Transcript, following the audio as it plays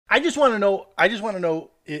I just want to know. I just want to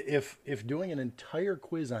know if doing an entire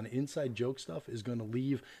quiz on inside joke stuff is going to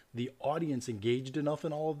leave the audience engaged enough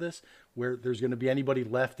in all of this, where there's going to be anybody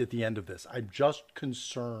left at the end of this. I'm just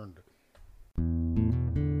concerned.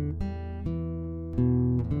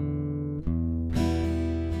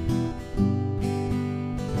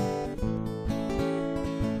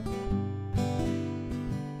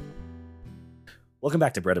 Welcome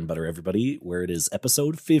back to Bread and Butter, everybody, where it is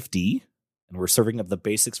episode 50, and we're serving up the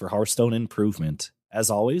basics for Hearthstone improvement. As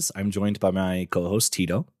always, I'm joined by my co-host,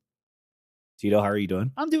 Tito. Tito, how are you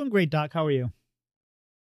doing? I'm doing great, Doc. How are you?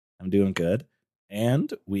 I'm doing good.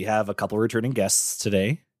 And we have a couple returning guests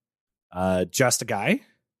today. Just a Guy.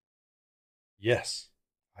 Yes,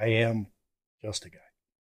 I am just a guy.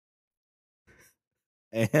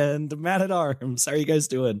 And MattAtArms. How are you guys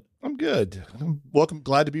doing? I'm good. Welcome.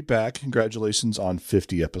 Glad to be back. Congratulations on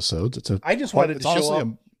 50 episodes. I just wanted to show up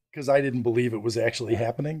because I didn't believe it was actually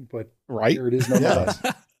happening, but right here it is nonetheless.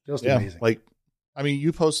 Just amazing. Like, I mean,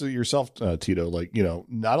 you posted it yourself, Tito. Like,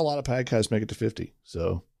 not a lot of podcasts make it to 50.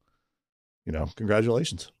 So,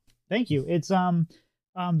 congratulations. Thank you. It's the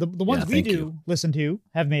ones we do listen to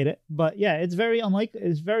have made it, but yeah, it's very unlikely.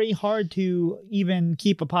 It's very hard to even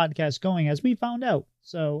keep a podcast going, as we found out.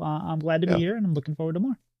 So I'm glad to be here, and I'm looking forward to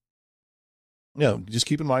more. Yeah, just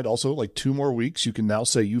keep in mind also, like 2 more weeks, you can now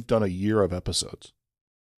say you've done a year of episodes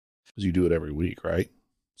because you do it every week, right?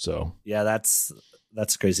 So yeah, that's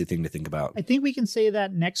a crazy thing to think about. I think we can say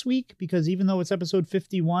that next week, because even though it's episode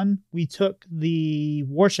 51, we took the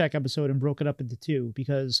Warshak episode and broke it up into 2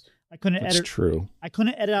 because I couldn't edit. True. I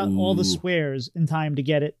couldn't edit out all the swears in time to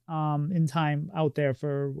get it in time out there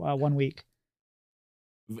for 1 week.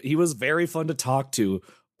 He was very fun to talk to,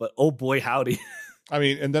 but oh boy, howdy. I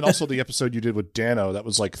mean, and then also the episode you did with Dano, that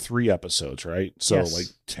was like 3 episodes, right? So yes. Like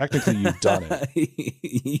technically you've done it.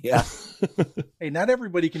 Yeah. Hey, not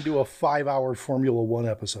everybody can do a 5-hour Formula 1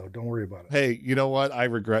 episode. Don't worry about it. Hey, you know what? I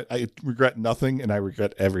regret nothing, and I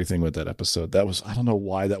regret everything with that episode. I don't know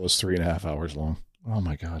why that was 3.5 hours long. Oh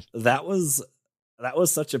my God. That was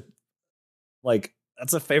such a, like,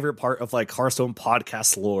 that's a favorite part of like Hearthstone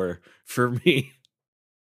podcast lore for me.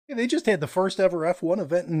 Yeah, they just had the first ever F1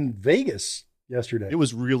 event in Vegas yesterday. It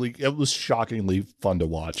was shockingly fun to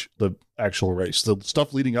watch the actual race. The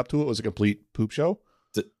stuff leading up to it was a complete poop show.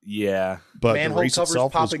 Yeah. But manhole the race covers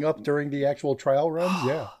itself popping up during the actual trial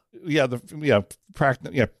runs. Yeah.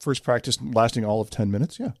 First practice lasting all of 10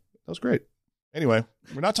 minutes. Yeah. That was great. Anyway,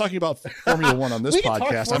 we're not talking about Formula 1 on this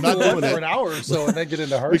podcast. I'm not doing it for an hour or so and then get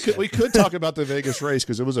into Hearthstone. We could talk about the Vegas race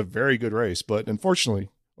because it was a very good race, but fortunately,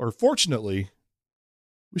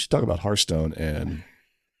 we should talk about Hearthstone and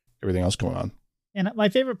everything else going on. And my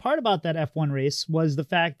favorite part about that F1 race was the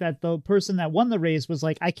fact that the person that won the race was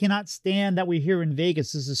like, I cannot stand that we're here in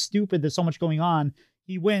Vegas. This is stupid. There's so much going on.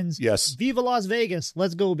 He wins. Yes. Viva Las Vegas.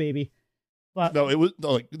 Let's go, baby. But no, it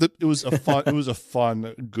was a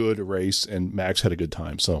fun, good race, and Max had a good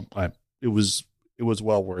time. So it was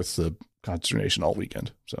well worth the consternation all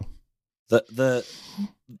weekend. So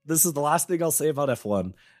this is the last thing I'll say about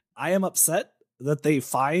F1. I am upset that they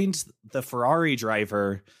fined the Ferrari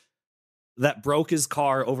driver that broke his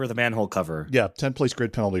car over the manhole cover. Yeah, 10-place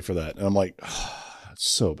grid penalty for that. And I'm like, it's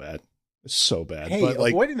so bad. It's so bad. Hey, but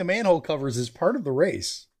avoiding the manhole covers is part of the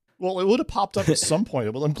race. Well, it would have popped up at some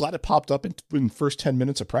point. Well, I'm glad it popped up in the first 10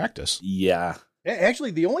 minutes of practice. Yeah.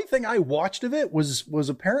 Actually, the only thing I watched of it was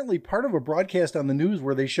apparently part of a broadcast on the news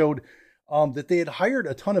where they showed that they had hired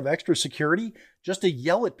a ton of extra security just to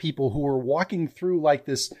yell at people who were walking through like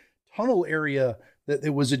this tunnel area that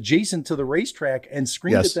it was adjacent to the racetrack and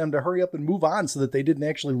screamed at them to hurry up and move on so that they didn't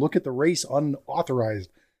actually look at the race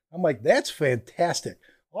unauthorized. I'm like, that's fantastic.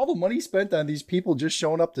 All the money spent on these people just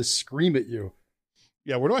showing up to scream at you.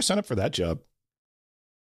 Yeah, where do I sign up for that job?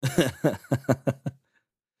 I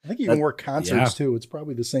think you can work concerts too. It's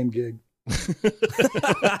probably the same gig. All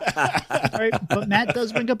right, but Matt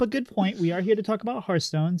does bring up a good point. We are here to talk about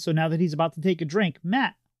Hearthstone. So now that he's about to take a drink,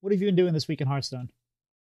 Matt, what have you been doing this week in Hearthstone?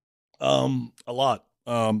 A lot.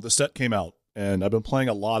 The set came out, and I've been playing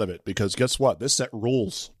a lot of it because guess what? This set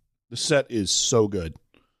rules. This set is so good.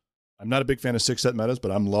 I'm not a big fan of 6-set metas, but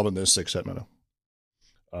I'm loving this 6-set meta.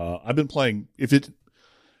 I've been playing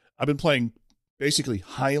basically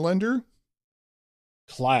Highlander,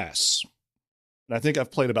 class, and I think I've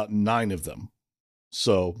played about 9 of them.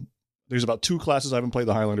 So there's about 2 classes I haven't played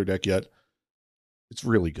the Highlander deck yet. It's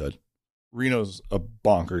really good. Reno's a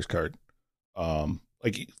bonkers card.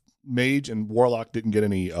 Like Mage and Warlock didn't get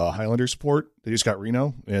any Highlander support. They just got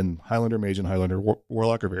Reno, and Highlander, Mage, and Highlander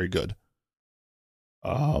Warlock are very good.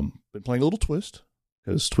 Been playing a little Twist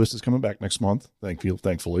because Twist is coming back next month.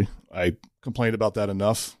 Thankfully, I complained about that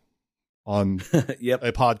enough on Yep.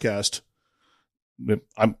 a podcast.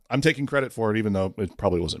 I'm taking credit for it, even though it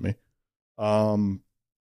probably wasn't me.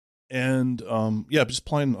 Just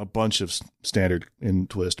playing a bunch of standard in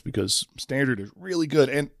Twist because standard is really good,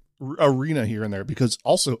 and arena here and there because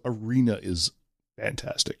also arena is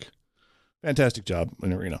fantastic. Fantastic job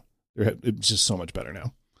in arena. It's just so much better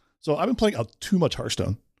now. So I've been playing too much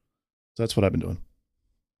Hearthstone. So that's what I've been doing.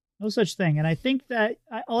 No such thing. And I think that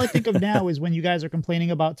all I think of now is when you guys are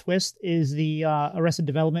complaining about Twist is the Arrested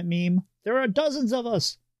Development meme. There are dozens of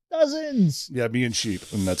us. Dozens. Yeah, me and Sheep,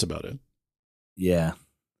 and that's about it. Yeah.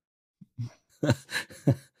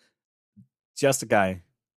 Just a guy.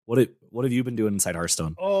 What have you been doing inside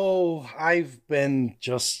Hearthstone? Oh, I've been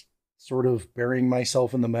just sort of burying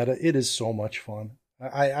myself in the meta. It is so much fun.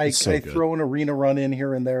 I throw an arena run in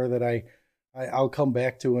here and there that I'll come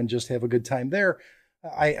back to and just have a good time there.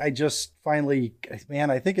 I just finally, man,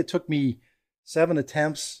 I think it took me 7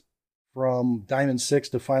 attempts from Diamond 6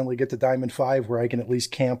 to finally get to Diamond 5 where I can at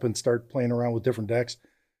least camp and start playing around with different decks.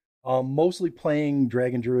 Mostly playing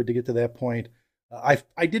Dragon Druid to get to that point.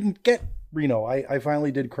 I didn't get Reno. I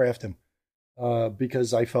finally did craft him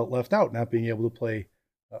because I felt left out, not being able to play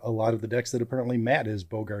a lot of the decks that apparently Matt is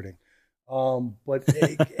bogarting. But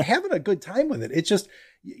having a good time with it. It's just,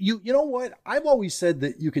 you know what? I've always said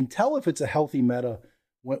that you can tell if it's a healthy meta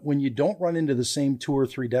when you don't run into the same 2 or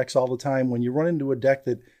 3 decks all the time, when you run into a deck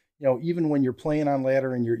that, you know, even when you're playing on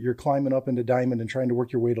ladder and you're climbing up into Diamond and trying to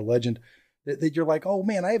work your way to Legend, that you're like, oh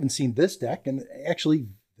man, I haven't seen this deck. And actually,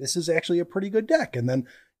 this is actually a pretty good deck. And then,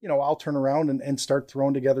 you know, I'll turn around and start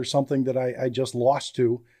throwing together something that I just lost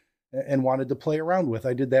to and wanted to play around with.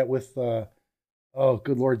 I did that with, oh,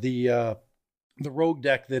 good Lord, the rogue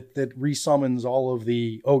deck that resummons all of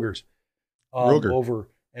the ogres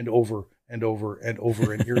over and over and over and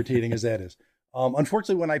over, and irritating as that is.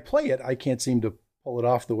 Unfortunately, when I play it, I can't seem to pull it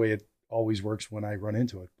off the way it always works when I run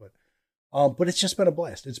into it. But it's just been a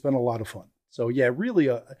blast. It's been a lot of fun. So yeah, really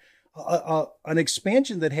an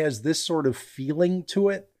expansion that has this sort of feeling to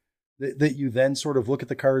it that you then sort of look at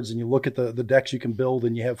the cards and you look at the decks you can build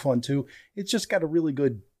and you have fun too. It's just got a really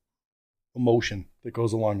good emotion that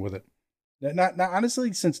goes along with it. Not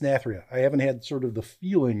honestly, since Nathria, I haven't had sort of the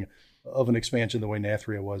feeling of an expansion the way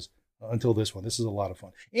Nathria was until this one. This is a lot of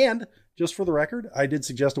fun. And just for the record, I did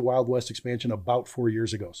suggest a Wild West expansion about 4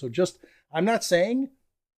 years ago. So I'm not saying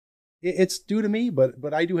it's due to me, but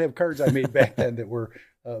I do have cards I made back then that were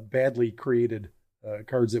badly created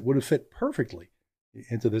cards that would have fit perfectly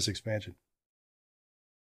into this expansion.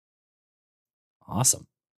 Awesome.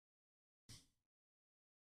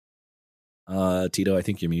 Tito, I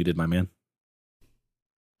think you're muted, my man.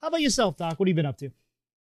 How about yourself, Doc? What have you been up to?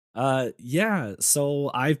 Yeah, so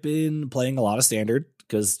I've been playing a lot of Standard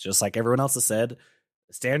because just like everyone else has said,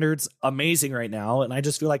 Standard's amazing right now. And I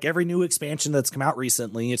just feel like every new expansion that's come out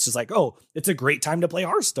recently, it's just like, oh, it's a great time to play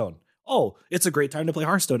Hearthstone. Oh, it's a great time to play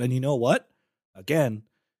Hearthstone. And you know what? Again,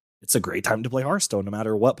 it's a great time to play Hearthstone, no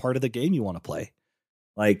matter what part of the game you want to play.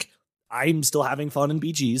 Like, I'm still having fun in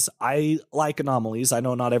BGs. I like anomalies. I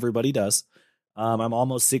know not everybody does. I'm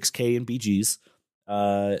almost 6K in BGs.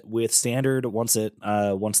 With Standard, once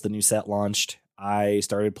the new set launched, I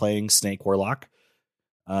started playing Snake Warlock,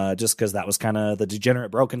 just because that was kind of the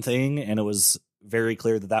degenerate broken thing, and it was very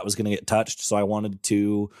clear that was going to get touched, so I wanted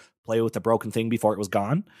to play with the broken thing before it was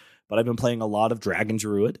gone. But I've been playing a lot of Dragon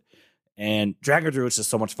Druid, and Dragon Druid is just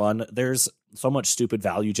so much fun. There's so much stupid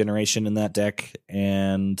value generation in that deck,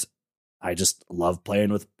 and I just love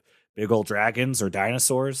playing with big old dragons or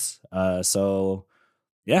dinosaurs. So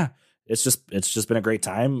yeah. It's just been a great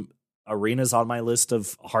time. Arena's on my list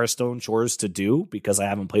of Hearthstone chores to do because I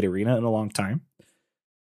haven't played Arena in a long time.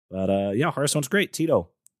 But yeah, Hearthstone's great. Tito,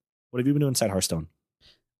 what have you been doing inside Hearthstone?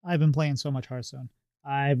 I've been playing so much Hearthstone.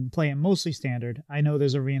 I'm playing mostly Standard. I know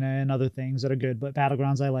there's Arena and other things that are good, but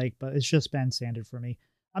Battlegrounds I like, but it's just been Standard for me.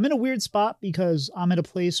 I'm in a weird spot because I'm at a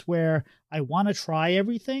place where I want to try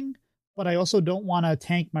everything, but I also don't want to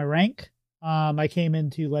tank my rank. I came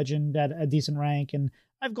into Legend at a decent rank, and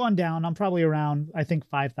I've gone down. I'm probably around, I think,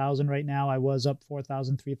 5,000 right now. I was up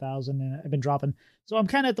 4,000, 3,000, and I've been dropping. So I'm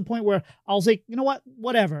kind of at the point where I'll say, you know what,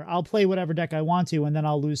 whatever. I'll play whatever deck I want to, and then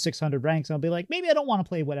I'll lose 600 ranks. And I'll be like, maybe I don't want to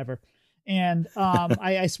play whatever. And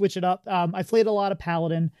I switch it up. I played a lot of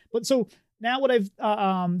Paladin. But so now what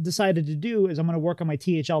I've decided to do is I'm going to work on my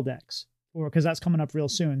THL decks, because that's coming up real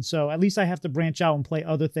soon. So at least I have to branch out and play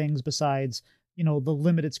other things besides, you know, the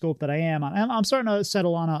limited scope that I am on. I'm starting to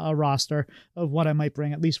settle on a roster of what I might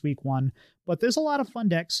bring at least week 1, but there's a lot of fun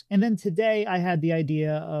decks. And then today I had the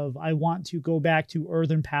idea of, I want to go back to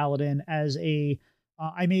Earthen Paladin as I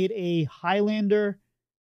made a Highlander,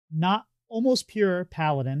 not almost pure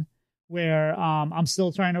Paladin where I'm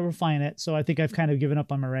still trying to refine it. So I think I've kind of given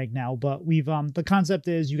up on my reg now, but we've the concept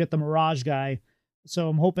is you get the Mirage guy. So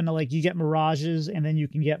I'm hoping to like you get Mirages and then you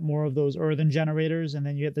can get more of those earthen generators and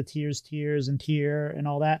then you get the tiers and tier and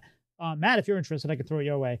all that. Matt, if you're interested, I could throw it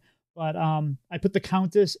your way. But I put the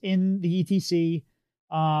Countess in the ETC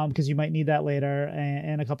because you might need that later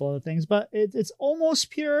and a couple other things. But it's almost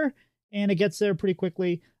pure and it gets there pretty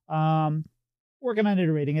quickly. Working on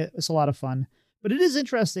iterating it. It's a lot of fun. But it is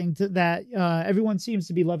interesting that everyone seems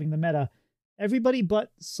to be loving the meta. Everybody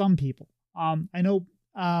but some people. I know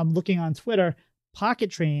looking on Twitter, Pocket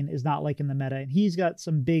Train is not liking the meta, and he's got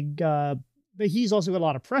some big, but he's also got a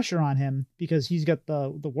lot of pressure on him because he's got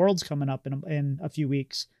the Worlds coming up in a few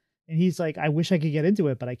weeks. And he's like, I wish I could get into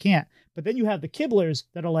it, but I can't. But then you have the Kibblers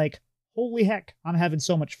that are like, holy heck, I'm having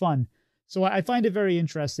so much fun. So I find it very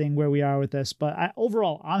interesting where we are with this, but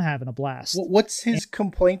overall, I'm having a blast. What's his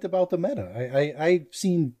complaint about the meta? I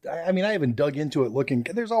haven't dug into it looking.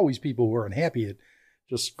 There's always people who are unhappy. It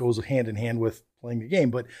just goes hand in hand with playing the game.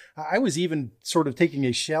 But I was even sort of taking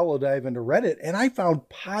a shallow dive into Reddit, and I found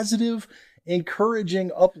positive,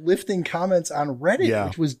 encouraging, uplifting comments on Reddit,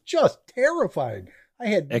 which was just terrifying. I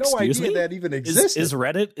had no idea that even existed. Is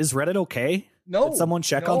Reddit okay? No. Did someone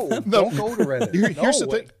check on them? Don't go to Reddit. Here's the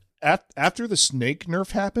thing. After the snake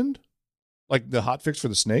nerf happened, like the hotfix for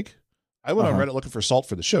the snake, I went on Reddit looking for salt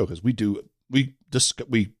for the show because we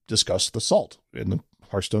discussed the salt in the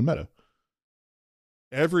Hearthstone meta.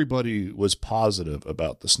 Everybody was positive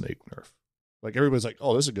about the snake nerf. Like everybody's like,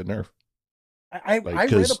 "Oh, this is a good nerf." I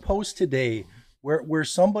read a post today where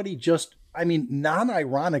somebody just,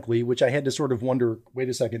 non-ironically, which I had to sort of wonder, wait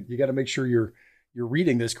a second, you got to make sure you're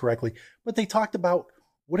reading this correctly. But they talked about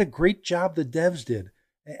what a great job the devs did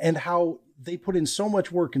and how they put in so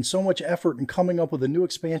much work and so much effort in coming up with a new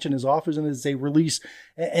expansion as often as they release,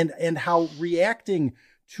 and how reacting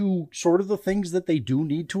to sort of the things that they do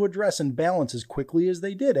need to address and balance as quickly as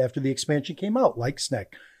they did after the expansion came out, like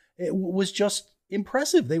Sneck. It was just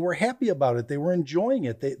impressive. They were happy about it. They were enjoying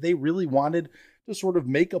it. They really wanted to sort of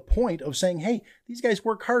make a point of saying, hey, these guys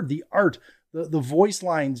work hard. The art, the voice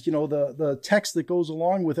lines, the text that goes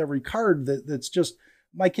along with every card that's just,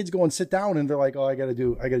 my kids go and sit down and they're like, oh, I got to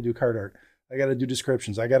do card art. I got to do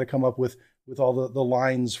descriptions. I got to come up with all the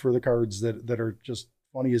lines for the cards that are just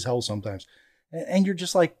funny as hell sometimes. And you're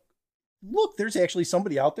just like, look, there's actually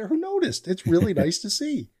somebody out there who noticed. It's really nice to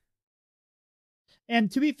see.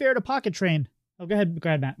 And to be fair to Pocket Train, go ahead,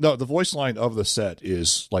 Matt. No, the voice line of the set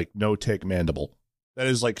is like no take mandible. That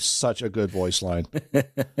is like such a good voice line.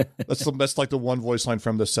 That's like the one voice line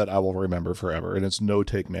from the set I will remember forever, and it's no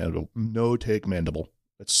take mandible. No take mandible.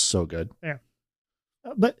 It's so good. Yeah.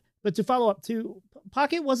 But to follow up too,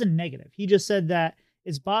 Pocket wasn't negative. He just said that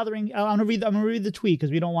it's bothering. I'm gonna read the tweet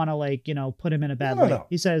because we don't want to put him in a bad light. No.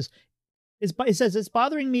 He says it's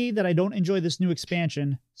bothering me that I don't enjoy this new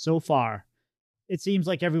expansion so far. It seems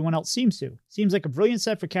like everyone else seems to. Seems like a brilliant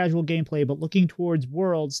set for casual gameplay, but looking towards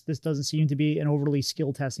Worlds, this doesn't seem to be an overly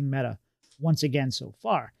skill testing meta once again so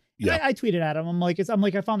far. Yeah. I tweeted at him. I'm like,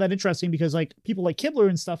 I found that interesting because like people like Kibler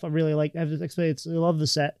and stuff, I really like. I love the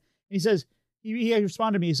set. And he says he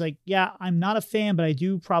responded to me. He's like, yeah, I'm not a fan, but I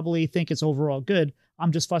do probably think it's overall good.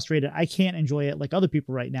 I'm just frustrated. I can't enjoy it like other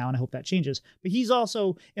people right now, and I hope that changes. But he's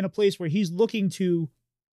also in a place where he's looking to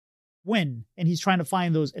win, and he's trying to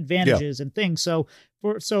find those advantages and things. So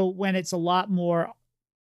when it's a lot more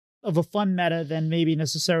of a fun meta than maybe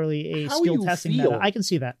necessarily a skill testing meta, I can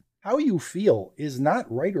see that. How you feel is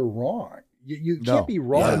not right or wrong. You can't be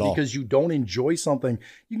wrong because you don't enjoy something.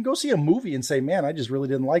 You can go see a movie and say, man, I just really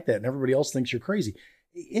didn't like that. And everybody else thinks you're crazy.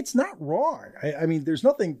 It's not wrong. I mean, there's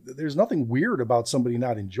nothing weird about somebody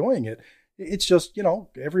not enjoying it. It's just,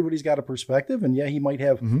 everybody's got a perspective, and he might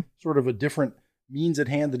have sort of a different means at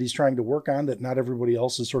hand that he's trying to work on that not everybody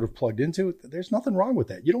else is sort of plugged into. There's nothing wrong with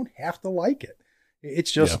that. You don't have to like it.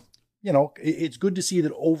 It's just, it's good to see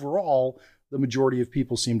that overall the majority of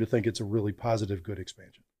people seem to think it's a really positive, good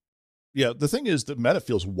expansion. Yeah. The thing is, the meta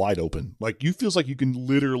feels wide open. Like you feels like you can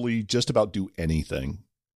literally just about do anything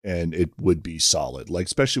and it would be solid. Like,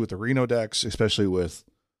 especially with the Reno decks, especially with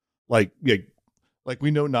like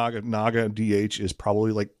we know Naga DH is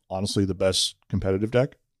probably like honestly the best competitive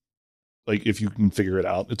deck. Like if you can figure it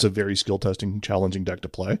out, it's a very skill testing, challenging deck to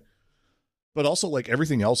play. But also like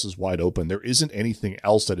everything else is wide open. There isn't anything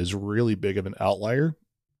else that is really big of an outlier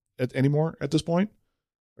anymore at this point.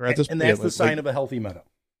 Or at this, and that's the sign of a healthy meta.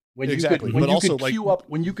 When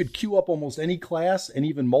you could queue up almost any class and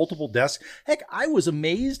even multiple desks. Heck, I was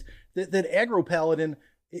amazed that Aggro Paladin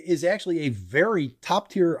is actually a very top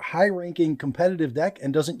tier, high ranking competitive deck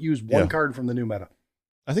and doesn't use one card from the new meta.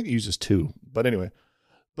 I think it uses two, but anyway.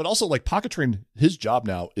 But also, like, Pocket Train, his job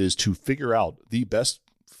now is to figure out the best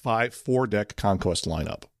 4-deck Conquest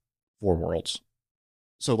lineup for Worlds.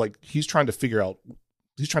 So, like, he's trying to figure out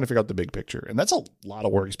the big picture. And that's a lot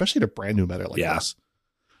of work, especially in a brand new meta like this.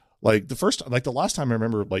 Like, the last time I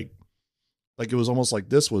remember, like it was almost like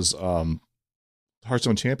this was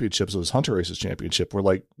Hearthstone Championships. It was Hunter Races Championship, where,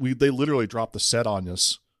 like, they literally dropped the set on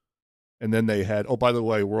us. And then they had, oh, by the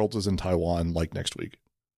way, Worlds is in Taiwan, like, next week.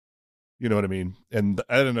 You know what I mean? And that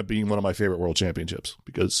ended up being one of my favorite World Championships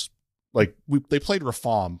because, like, they played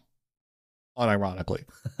Rafam unironically,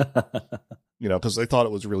 you know, because they thought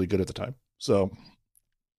it was really good at the time. So,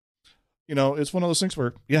 you know, it's one of those things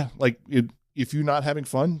where, yeah, like, if you're not having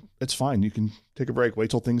fun, it's fine. You can take a break,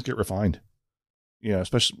 wait till things get refined. Yeah,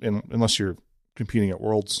 especially unless you're competing at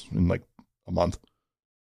Worlds in, like, a month.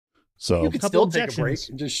 So you can still take a break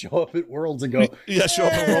and just show up at Worlds and go, yeah, show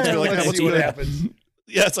up at Worlds and be like, let's see what happens.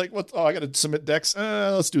 Yeah, it's like, what? Oh, I got to submit decks.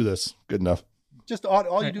 Let's do this. Good enough. Just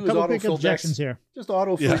all you do is autofill decks. Here. Just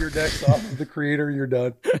autofill your decks off of the creator, and you're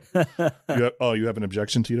done. You have an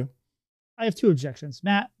objection, Tito? I have 2 objections.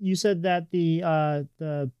 Matt, you said that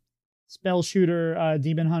the Spell Shooter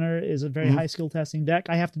Demon Hunter is a very high skill testing deck.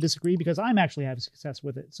 I have to disagree because I'm actually having success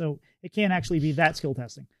with it, so it can't actually be that skill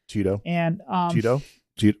testing. Tito, and Tito,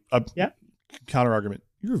 yeah. Counter argument.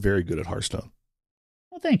 You're very good at Hearthstone.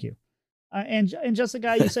 Well, thank you. And just the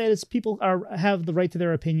guy you said is people have the right to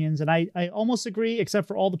their opinions, and I almost agree, except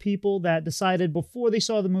for all the people that decided before they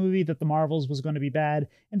saw the movie that the Marvels was going to be bad,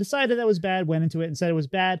 and decided that was bad, went into it and said it was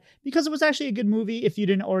bad because it was actually a good movie. If you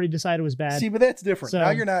didn't already decide it was bad, see, but that's different. So,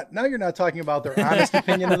 now you're not talking about their honest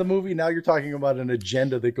opinion of the movie. Now you're talking about an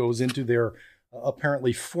agenda that goes into their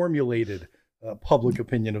apparently formulated public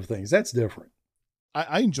opinion of things. That's different.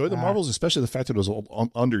 I enjoy the Marvels, especially the fact that it was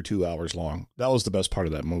under 2 hours long. That was the best part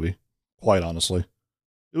of that movie. Quite honestly,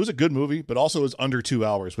 it was a good movie, but also it was under 2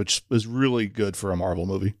 hours, which is really good for a Marvel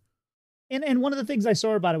movie. And one of the things I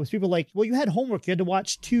saw about it was people like, well, you had homework. You had to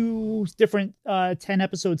watch 2 different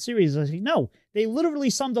 10-episode series. I was like, no, they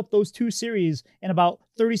literally summed up those 2 series in about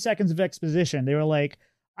 30 seconds of exposition. They were like,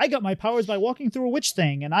 I got my powers by walking through a witch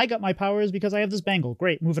thing, and I got my powers because I have this bangle.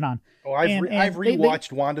 Great, moving on. Oh, I've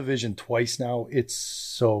rewatched WandaVision twice now. It's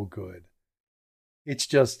so good.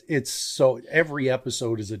 It's so, every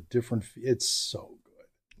episode is a different, it's so good.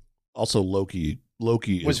 Also, Loki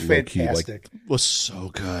was fantastic. Was so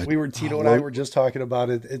good. Tito and I were just talking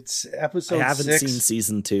about it. It's episode 6. I haven't seen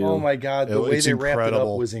season 2. Oh my God. The way they wrapped it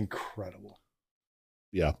up was incredible.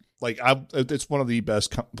 Yeah. Like, it's one of the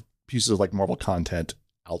best pieces of, like, Marvel content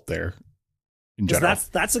out there in general.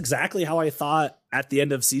 That's exactly how I thought at the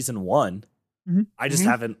end of season 1. Mm-hmm. I just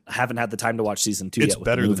haven't had the time to watch season 2 yet. It's with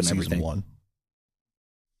better than season 1.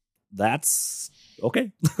 That's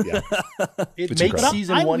okay. Yeah. It makes incredible.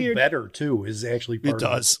 Season 1 better too, is actually part it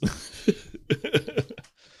does.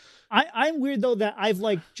 I'm weird though that I've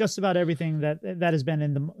liked just about everything that has been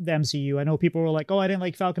in the MCU. I know people were like, "Oh, I didn't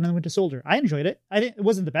like Falcon and the Winter Soldier." I enjoyed it. It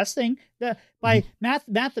wasn't the best thing. By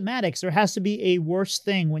mathematics, there has to be a worse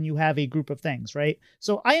thing when you have a group of things, right?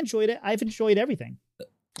 So I enjoyed it. I've enjoyed everything.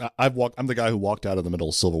 I'm the guy who walked out of the middle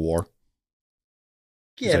of Civil War.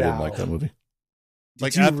 I didn't like that movie.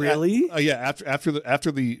 Did you really? Yeah. After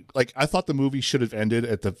the like, I thought the movie should have ended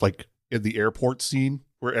at in the airport scene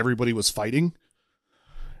where everybody was fighting,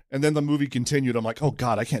 and then the movie continued. I'm like, oh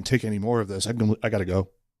God, I can't take any more of this. I gotta go.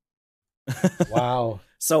 Wow.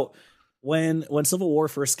 So when Civil War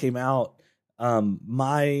first came out,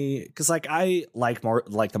 because like I like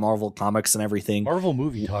the Marvel comics and everything. Marvel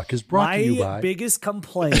Movie Talk is brought to you by my biggest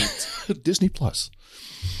complaint, Disney Plus.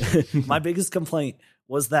 My biggest complaint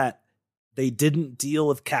was that they didn't deal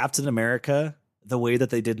with Captain America the way that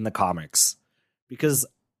they did in the comics. Because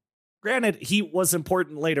granted, he was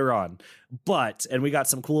important later on, and we got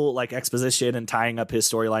some cool like exposition and tying up his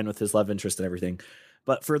storyline with his love interest and everything.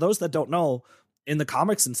 But for those that don't know, in the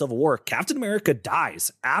comics in Civil War, Captain America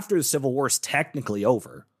dies after the Civil War is technically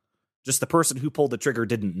over. Just the person who pulled the trigger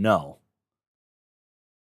didn't know.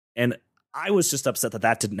 And I was just upset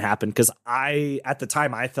that didn't happen because at the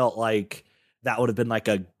time, I felt like that would have been like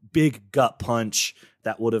a big gut punch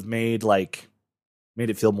that would have made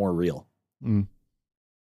it feel more real. Mm.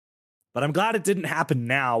 But I'm glad it didn't happen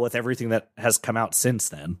now with everything that has come out since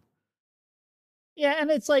then. Yeah,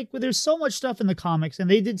 and it's like there's so much stuff in the comics, and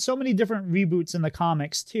they did so many different reboots in the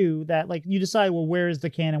comics too that like you decide, well, where is the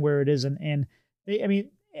canon, where it isn't, and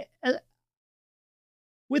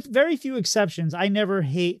with very few exceptions, I never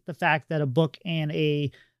hate the fact that a book and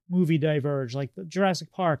a movie diverge. Like the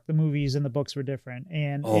Jurassic Park, the movies and the books were different,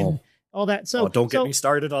 and all that. So don't get me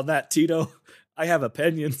started on that, Tito. I have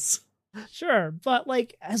opinions. Sure, but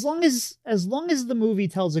like as long as the movie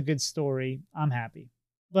tells a good story, I'm happy.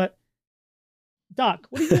 But Doc,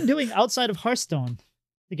 what have you been doing outside of Hearthstone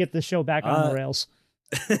to get the show back on the rails?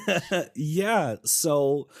 Yeah,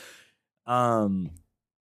 so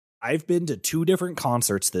I've been to 2 different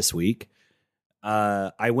concerts this week.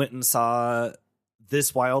 I went and saw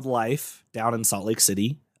This Wild Life down in Salt Lake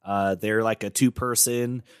City. They're like a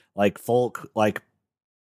 2-person, like folk, like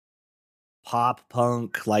pop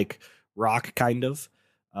punk, like rock kind of.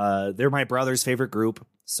 They're my brother's favorite group.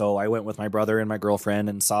 So I went with my brother and my girlfriend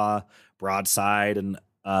and saw Broadside and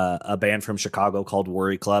a band from Chicago called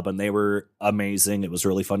Worry Club, and they were amazing. It was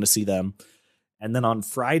really fun to see them. And then on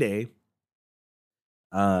Friday,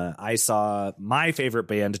 I saw my favorite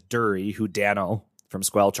band, Dury, who Dano from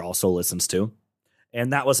Squelch also listens to.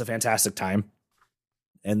 And that was a fantastic time.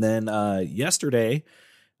 And then yesterday,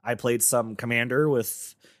 I played some Commander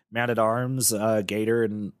with MattAtArms, Gator,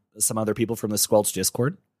 and some other people from the Squelch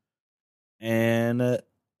Discord. And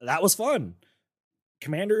that was fun.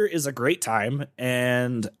 Commander is a great time,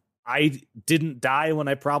 and I didn't die when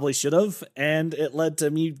I probably should have, and it led to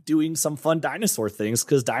me doing some fun dinosaur things,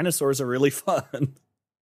 because dinosaurs are really fun.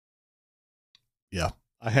 Yeah,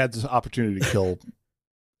 I had the opportunity to kill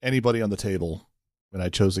anybody on the table, and I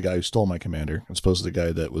chose the guy who stole my commander, as opposed to the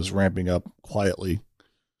guy that was ramping up quietly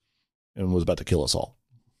and was about to kill us all.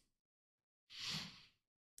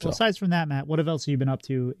 Well, aside from that, Matt, what else have you been up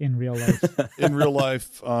to in real life? In real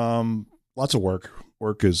life, lots of work.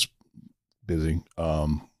 Work is busy.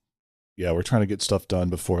 Yeah, we're trying to get stuff done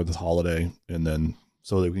before the holiday, and then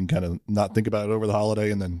so that we can kind of not think about it over the holiday,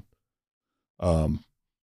 and then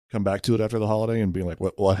come back to it after the holiday and being like,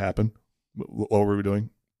 what happened? What were we doing?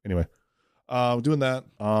 Anyway, doing that.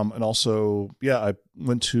 And also, yeah, I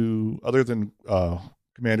went to, other than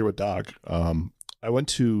Commander with Doc, I went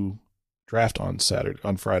to draft on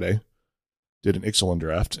Friday. Did an Ixalan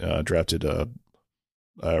draft. Drafted a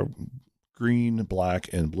green,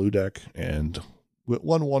 black, and blue deck, and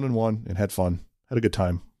won 1-1 and had fun. Had a good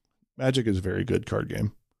time. Magic is a very good card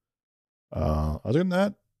game. Other than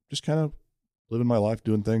that, just kind of living my life,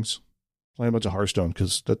 doing things, playing a bunch of Hearthstone,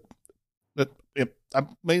 because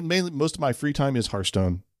mainly most of my free time is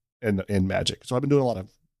Hearthstone and Magic. So I've been doing a lot of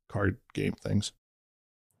card game things.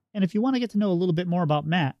 And if you want to get to know a little bit more about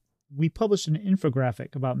Matt, we published an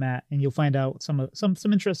infographic about Matt, and you'll find out some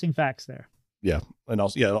interesting facts there. Yeah, and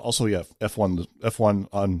also F1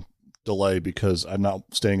 on delay, because I'm not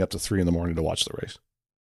staying up to 3 a.m. to watch the race.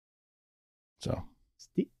 So,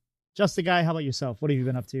 Just the Guy. How about yourself? What have you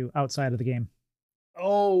been up to outside of the game?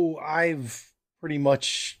 Oh, I've pretty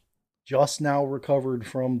much just now recovered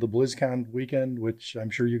from the BlizzCon weekend, which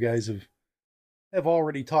I'm sure you guys have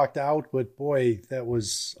already talked out, but boy, that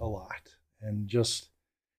was a lot. And just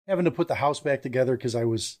having to put the house back together, because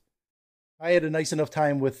I had a nice enough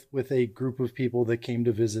time with a group of people that came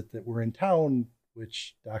to visit that were in town,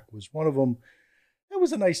 which Doc was one of them. It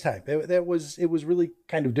was a nice time. It was really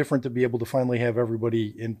kind of different to be able to finally have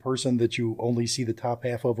everybody in person, that you only see the top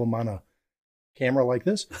half of them on a camera like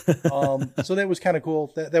this. So that was kind of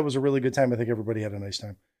cool. That was a really good time. I think everybody had a nice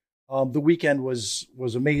time. The weekend was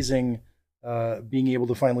amazing. Being able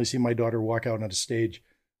to finally see my daughter walk out on a stage,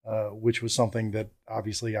 which was something that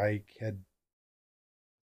obviously I had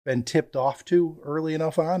been tipped off to early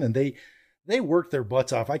enough on, and they worked their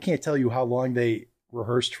butts off. I can't tell you how long they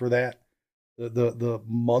rehearsed for that. The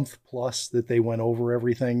month plus that they went over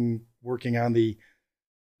everything, working on the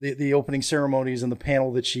opening ceremonies and the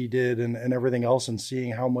panel that she did and everything else, and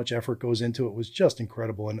seeing how much effort goes into it was just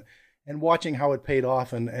incredible. And watching how it paid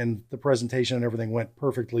off and the presentation and everything went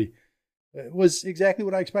perfectly. It was exactly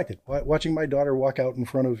what I expected. Watching my daughter walk out in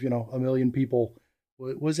front of, 1 million people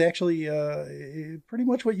was actually pretty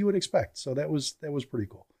much what you would expect. So that was pretty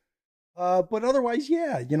cool. But otherwise,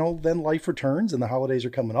 yeah, then life returns and the holidays are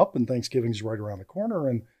coming up and Thanksgiving's right around the corner,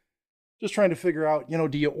 and just trying to figure out,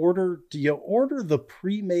 do you order the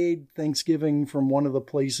pre-made Thanksgiving from one of the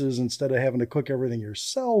places instead of having to cook everything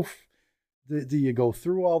yourself? Do you go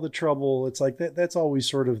through all the trouble? It's like that's always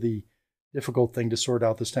sort of the difficult thing to sort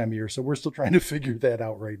out this time of year. So we're still trying to figure that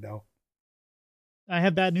out right now. I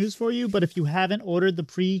have bad news for you, but if you haven't ordered the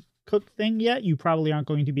pre-cooked thing yet, you probably aren't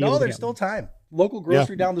going to be able to. No, there's still time. Local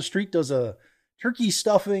grocery down the street does a turkey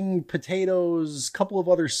stuffing, potatoes, couple of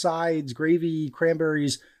other sides, gravy,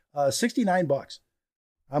 cranberries, $69.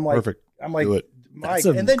 I'm like, perfect. I'm like, do it.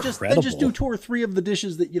 And then just do 2 or 3 of the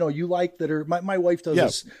dishes that you like that are. My wife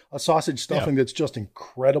does a sausage stuffing that's just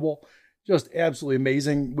incredible, just absolutely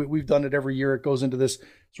amazing. We've done it every year. It goes into this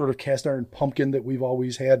sort of cast iron pumpkin that we've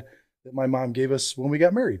always had, that my mom gave us when we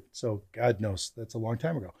got married. So God knows, that's a long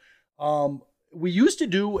time ago. we used to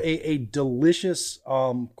do a delicious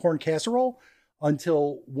corn casserole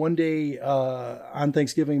until one day on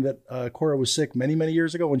Thanksgiving that Cora was sick many, many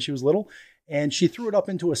years ago when she was little, and she threw it up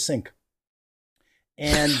into a sink.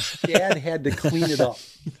 And Dad had to clean it up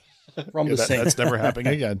from the sink. That's never happening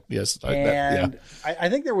again. Yes. I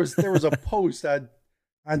think there was a post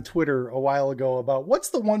on Twitter a while ago about what's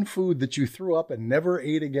the one food that you threw up and never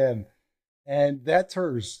ate again. And that's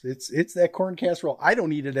hers. It's that corn casserole. I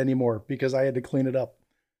don't eat it anymore because I had to clean it up.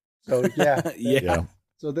 So yeah.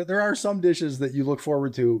 So there are some dishes that you look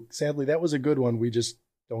forward to. Sadly, that was a good one. We just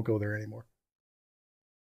don't go there anymore.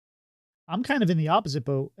 I'm kind of in the opposite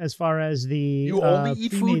boat as far as the You only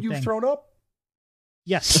eat food you've thrown up?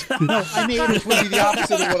 Yes. No, I made it would be the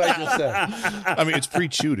opposite of what I just said. I mean, it's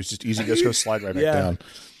pre-chewed. It's just easy. Just go slide right back down.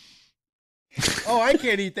 Oh, I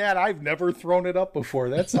can't eat that. I've never thrown it up before.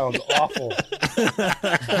 That sounds awful.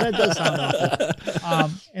 That does sound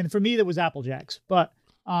awful. And for me, that was Apple Jacks, but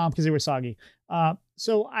because they were soggy.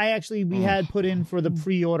 So we had put in for the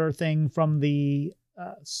pre-order thing from the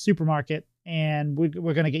supermarket, and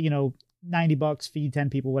we're going to get, $90, feed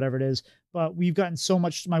 10 people, whatever it is. But we've gotten so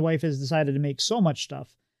much. My wife has decided to make so much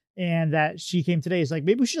stuff, and that she came today. Is like,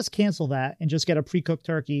 maybe we should just cancel that and just get a pre-cooked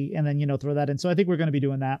turkey and then, throw that in. So I think we're going to be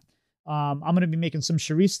doing that. I'm going to be making some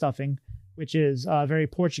chorizo stuffing, which is a very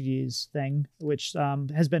Portuguese thing, which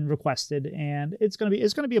has been requested, and it's going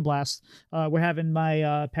to be a blast. We're having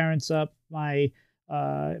my parents up, my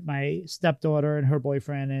stepdaughter and her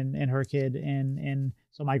boyfriend and her kid, and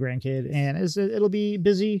so my grandkid, and it'll be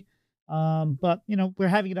busy. But we're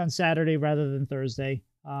having it on Saturday rather than Thursday,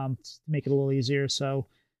 to make it a little easier. So,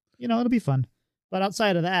 it'll be fun. But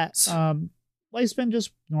outside of that, life's been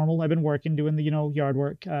just normal. I've been working, doing the, yard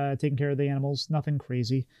work, taking care of the animals, nothing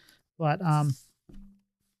crazy. But,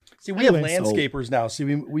 see, we have landscapers now. See,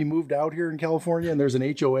 we moved out here in California and there's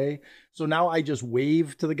an HOA. So now I just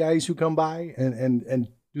wave to the guys who come by and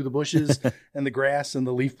do the bushes and the grass and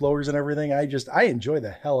the leaf blowers and everything. I enjoy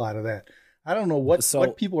the hell out of that. I don't know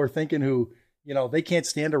what people are thinking who, they can't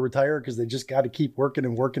stand to retire because they just got to keep working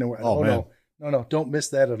and working. Oh, man. No, don't miss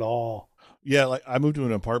that at all. Yeah, like I moved to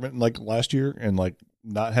an apartment like last year, and like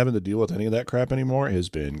not having to deal with any of that crap anymore has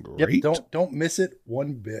been great. Yep, don't miss it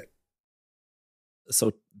one bit.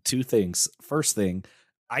 So 2 things. First thing,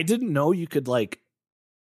 I didn't know you could like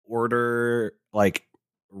order like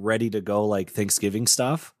ready to go like Thanksgiving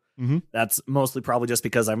stuff. Mm-hmm. That's mostly probably just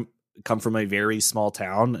because I'm come from a very small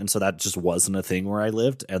town, and so that just wasn't a thing where I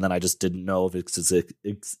lived, and then I just didn't know of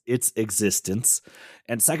its existence.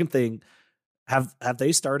 And second thing, have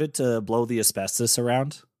they started to blow the asbestos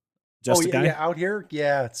around? Yeah, out here,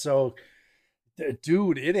 yeah. So,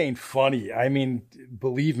 dude, it ain't funny. I mean,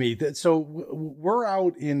 believe me. So we're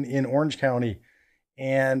out in Orange County,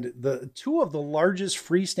 and the 2 of the largest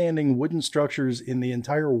freestanding wooden structures in the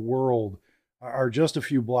entire world are just a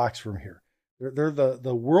few blocks from here. They're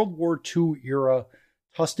the World War II era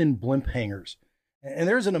Tustin blimp hangars. And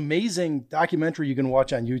there's an amazing documentary you can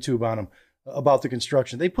watch on YouTube on them about the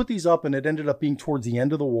construction. They put these up, and it ended up being towards the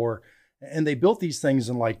end of the war. And they built these things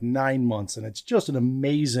in like 9 months. And it's just an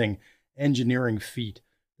amazing engineering feat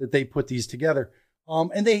that they put these together.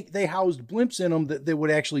 And they housed blimps in them that they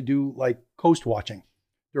would actually do like coast watching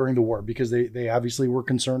during the war, because they obviously were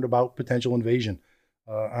concerned about potential invasion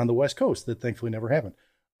on the West Coast that thankfully never happened.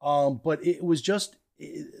 But it was just,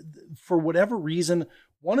 for whatever reason,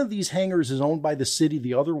 one of these hangars is owned by the city.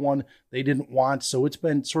 The other one they didn't want. So it's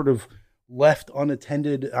been sort of left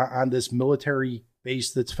unattended on this military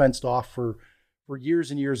base that's fenced off for years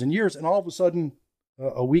and years and years. And all of a sudden,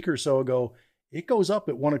 a week or so ago, it goes up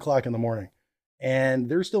at 1:00 in the morning. And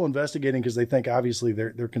they're still investigating because they think, obviously,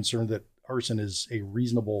 they're concerned that arson is a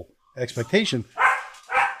reasonable expectation.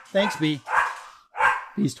 Thanks, B.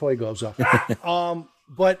 These toy gloves up.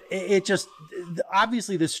 But it just,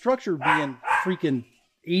 obviously the structure being freaking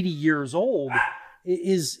 80 years old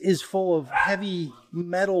is full of heavy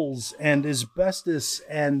metals and asbestos,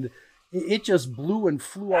 and it just blew and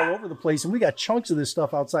flew all over the place. And we got chunks of this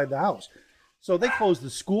stuff outside the house. So they closed the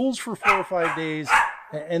schools for 4 or 5 days.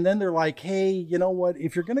 And then they're like, hey, you know what?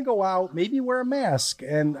 If you're going to go out, maybe wear a mask.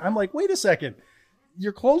 And I'm like, wait a second.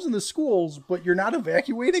 You're closing the schools, but you're not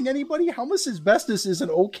evacuating anybody? How much asbestos is an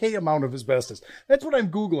okay amount of asbestos? That's what I'm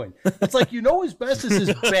Googling. It's like, asbestos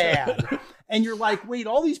is bad. And you're like, wait,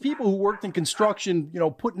 all these people who worked in construction,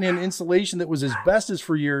 putting in insulation that was asbestos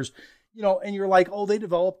for years, and you're like, oh, they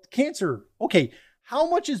developed cancer. Okay, how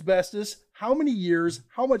much asbestos? How many years?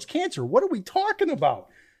 How much cancer? What are we talking about?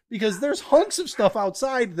 Because there's hunks of stuff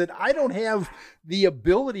outside that I don't have the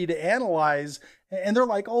ability to analyze. And they're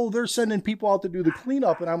like, oh, they're sending people out to do the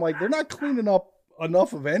cleanup. And I'm like, they're not cleaning up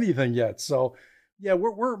enough of anything yet. So yeah,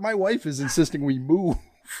 my wife is insisting we move.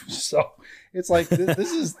 So it's like,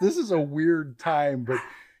 this is a weird time, but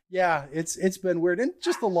yeah, it's been weird. And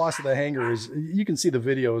just the loss of the hangar is, you can see the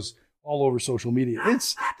videos all over social media.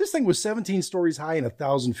 This thing was 17 stories high and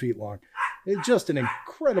 1,000 feet long. It's just an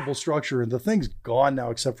incredible structure. And the thing's gone now,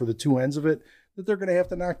 except for the two ends of it that they're going to have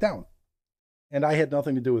to knock down. And I had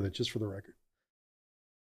nothing to do with it, just for the record.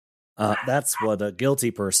 That's what a guilty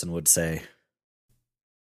person would say.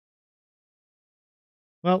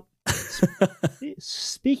 Well,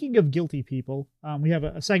 speaking of guilty people, we have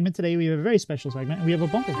a segment today. We have a very special segment, and we have a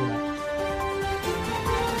bumper for that.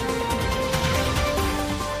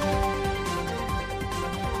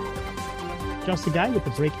 JustAGuy with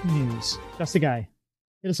the breaking news. JustAGuy,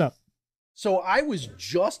 hit us up. So I was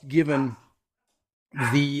just given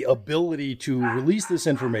the ability to release this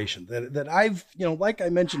information that I've, like I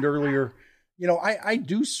mentioned earlier, I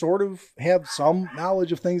do sort of have some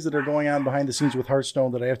knowledge of things that are going on behind the scenes with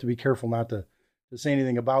Hearthstone that I have to be careful not to say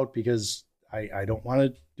anything about, because I don't want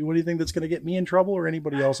to do anything that's going to get me in trouble or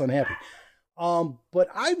anybody else unhappy. But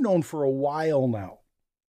I've known for a while now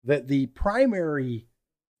that the primary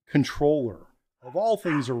controller of all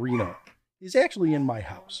things Arena is actually in my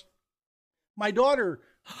house. My daughter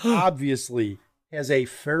obviously has a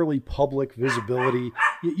fairly public visibility.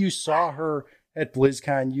 You saw her at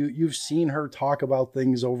BlizzCon. You've seen her talk about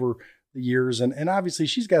things over the years, and obviously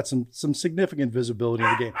she's got some significant visibility in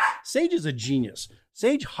the game. Sage is a genius.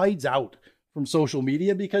 Sage hides out from social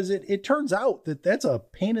media because it turns out that that's a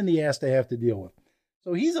pain in the ass to have to deal with.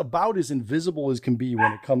 So he's about as invisible as can be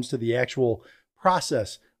when it comes to the actual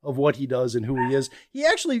process of what he does and who he is. He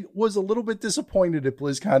actually was a little bit disappointed at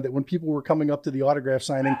BlizzCon that when people were coming up to the autograph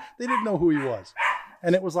signing, they didn't know who he was.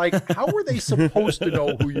 And it was like, how were they supposed to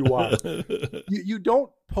know who you are? You don't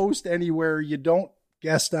post anywhere. You don't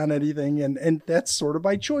guest on anything. And that's sort of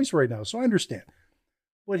by choice right now. So I understand.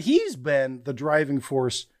 But he's been the driving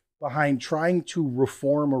force behind trying to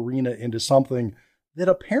reform Arena into something that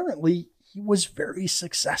apparently he was very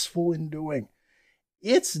successful in doing.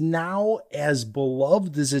 It's now as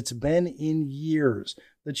beloved as it's been in years.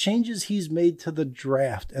 The changes he's made to the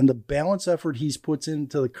draft and the balance effort he's puts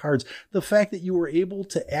into the cards, the fact that you were able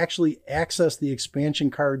to actually access the expansion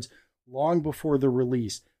cards long before the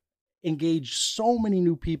release, engage so many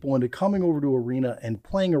new people into coming over to Arena and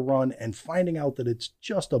playing a run and finding out that it's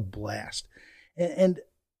just a blast. And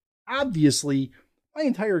obviously, my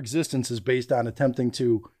entire existence is based on attempting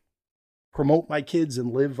to promote my kids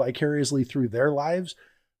and live vicariously through their lives.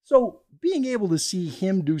 So being able to see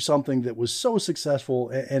him do something that was so successful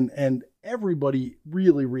and everybody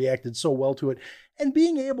really reacted so well to it, and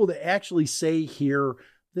being able to actually say here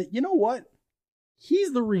that, you know what,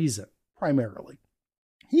 he's the reason primarily.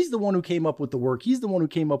 He's the one who came up with the work. He's the one who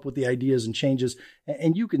came up with the ideas and changes.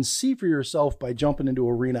 And you can see for yourself by jumping into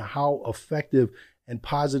Arena how effective and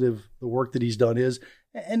positive the work that he's done is.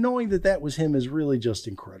 And knowing that that was him is really just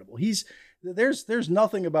incredible. There's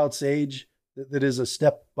nothing about Sage that is a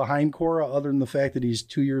step behind Cora other than the fact that he's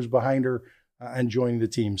 2 years behind her and joining the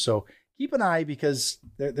team. So keep an eye, because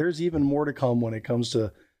there's even more to come when it comes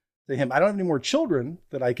to him. I don't have any more children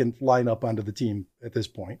that I can line up onto the team at this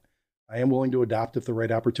point. I am willing to adopt if the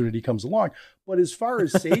right opportunity comes along. But as far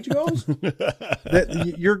as Sage goes,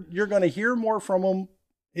 that you're going to hear more from him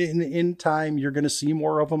in time. You're going to see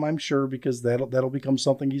more of him, I'm sure, because that'll become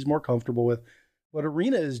something he's more comfortable with. But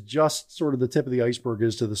Arena is just sort of the tip of the iceberg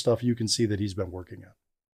as to the stuff you can see that he's been working on.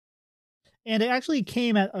 And it actually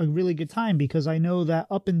came at a really good time, because I know that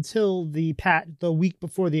up until the week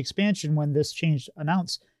before the expansion, when this change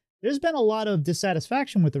announced, there's been a lot of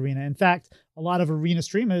dissatisfaction with Arena. In fact, a lot of Arena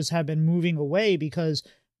streamers have been moving away because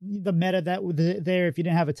the meta that was there, if you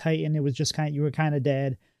didn't have a Titan, it was just you were kind of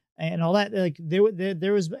dead and all that. Like there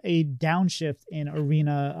was a downshift in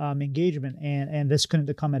Arena engagement, and this couldn't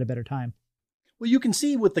have come at a better time. Well, you can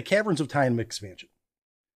see with the Caverns of Time expansion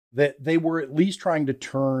that they were at least trying to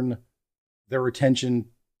turn their attention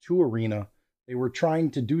to Arena. They were trying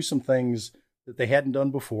to do some things that they hadn't done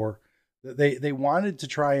before. They wanted to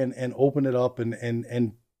try and open it up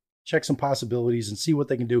and check some possibilities and see what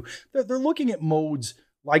they can do. They're looking at modes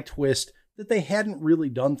like Twist that they hadn't really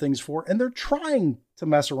done things for, and they're trying to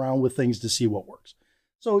mess around with things to see what works.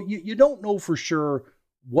 So you don't know for sure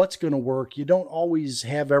what's going to work. You don't always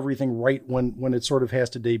have everything right when it sort of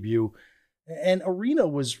has to debut. And Arena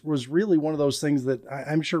was really one of those things that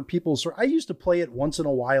I'm sure I used to play it once in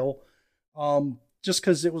a while, just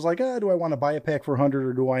because it was like, do I want to buy a pack for 100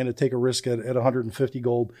 or do I want to take a risk at 150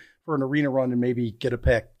 gold for an Arena run and maybe get a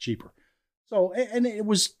pack cheaper? So, and it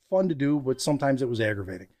was fun to do, but sometimes it was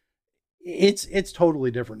aggravating. it's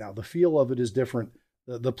totally different now. The feel of it is different.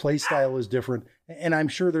 The play style is different, and I'm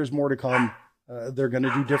sure there's more to come. They're going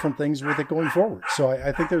to do different things with it going forward. So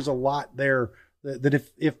I think there's a lot there that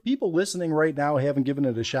if people listening right now haven't given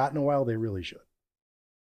it a shot in a while, they really should.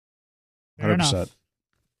 100%.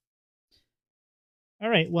 All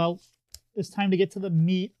right. Well, it's time to get to the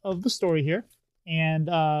meat of the story here. And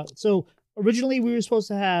so originally we were supposed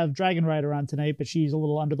to have Dragon Rider on tonight, but she's a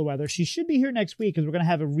little under the weather. She should be here next week because we're going to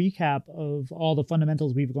have a recap of all the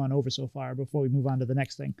fundamentals we've gone over so far before we move on to the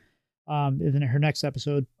next thing in her next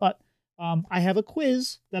episode. But I have a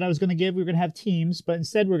quiz that I was going to give. We were going to have teams, but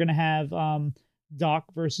instead we're going to have Doc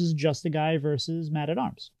versus JustAGuy versus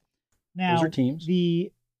MattAtArms. Now, those are teams. Teams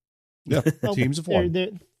of one. They're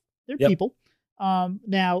people.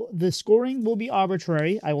 Now, the scoring will be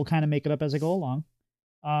arbitrary. I will kind of make it up as I go along.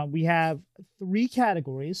 We have 3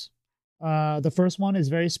 categories. The first one is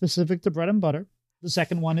very specific to bread and butter. The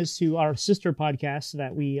second one is to our sister podcast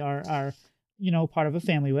that we are part of a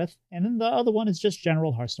family with. And then the other one is just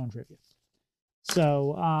general Hearthstone trivia.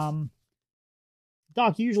 So,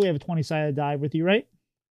 Doc, you usually have a 20-sided die with you, right?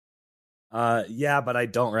 Yeah, but I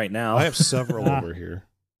don't right now. I have several over here.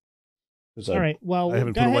 All right. Well, I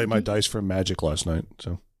haven't put away my dice from Magic last night.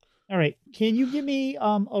 So, all right. Can you give me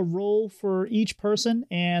a roll for each person,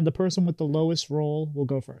 and the person with the lowest roll will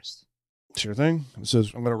go first? Sure thing. It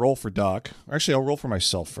says I'm going to roll for Doc. Actually, I'll roll for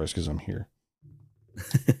myself first because I'm here.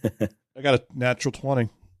 I got a natural 20.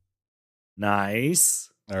 Nice.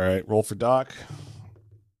 All right. Roll for Doc.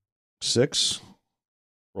 6.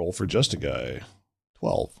 Roll for JustAGuy.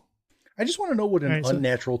 12. I just want to know what an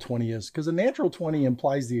unnatural 20 is, because a natural 20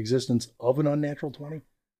 implies the existence of an unnatural 20.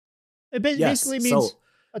 It basically means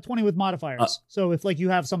a 20 with modifiers. So if you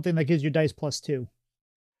have something that gives your dice +2.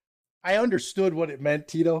 I understood what it meant,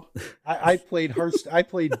 Tito. I played I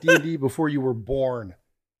played D&D before you were born.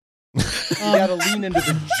 You got to lean into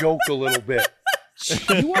the joke a little bit.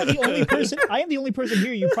 You are the only person. I am the only person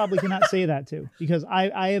here you probably cannot say that to, because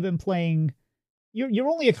I have been playing. You're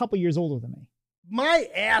only a couple years older than me. My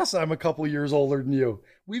ass, I'm a couple years older than you.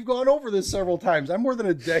 We've gone over this several times. I'm more than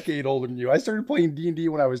a decade older than you. I started playing D&D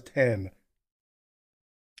when I was 10.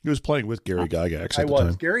 He was playing with Gary Gygax at the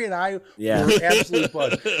time. Gary and I were absolute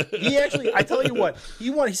buds. He actually, I tell you what,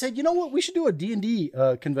 he said, you know what, we should do a D&D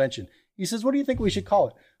convention. He says, what do you think we should call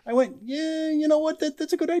it? I went, yeah, you know what,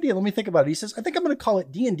 that's a good idea. Let me think about it. He says, I think I'm going to call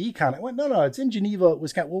it D&D Con. I went, no, it's in Geneva,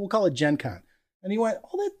 Wisconsin. We'll call it Gen Con. And he went,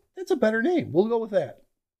 oh, that's a better name. We'll go with that.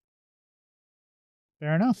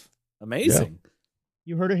 Fair enough. Amazing. Yeah.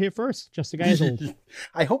 You heard it here first. JustAGuy is old.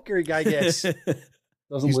 I hope Gary Gygax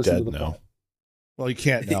doesn't He's listen dead to the now. phone. Well, he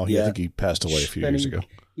can't now. I think he passed away a few years ago.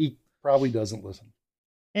 He probably doesn't listen.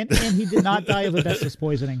 And he did not die of asbestos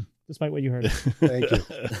poisoning, despite what you heard. Thank you.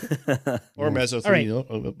 Or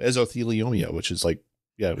mesothelioma, which is I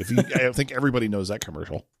think everybody knows that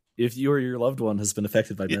commercial. If you or your loved one has been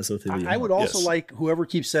affected by mesothelioma. I would also like whoever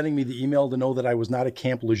keeps sending me the email to know that I was not at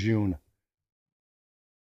Camp Lejeune.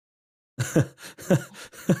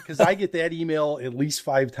 Because I get that email at least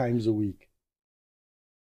 5 times a week.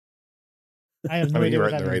 I have no idea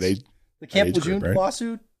what that means. The Camp Lejeune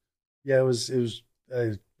lawsuit? Yeah, it was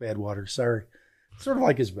bad water. Sorry. Sort of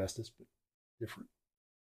like asbestos, but different.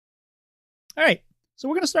 All right. So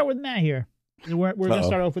we're going to start with Matt here. We're going to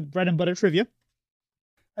start off with bread and butter trivia.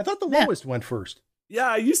 I thought the lowest went first.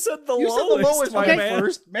 Yeah, you said the lowest. You said the lowest went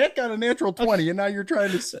first. Matt got a natural 20, and now you're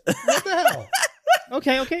trying to... What the hell?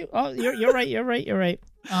 Okay. Oh, you're right.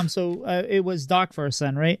 So it was Doc first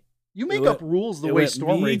then, right? You make up rules the way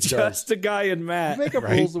Storm Rage does. JustAGuy and Matt. You make up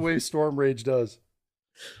rules the way Storm Rage does.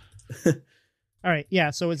 All right,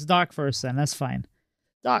 yeah, so it's Doc first then. That's fine.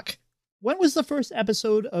 Doc, when was the first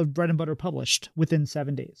episode of Bread and Butter published? Within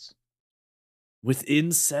 7 days.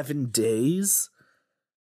 Within 7 days?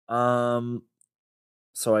 So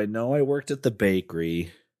I know I worked at the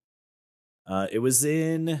bakery. It was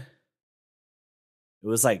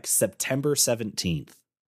like September 17th.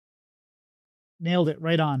 Nailed it.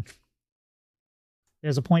 Right on.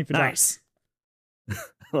 There's a point for nice.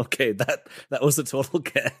 Okay, that was a total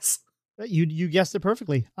guess. You guessed it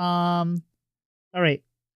perfectly. All right.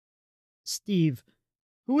 Steve,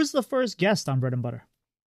 who was the first guest on Bread and Butter?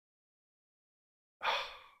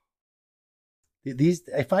 These,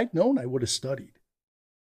 if I'd known, I would have studied.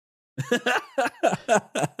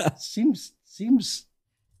 Seems.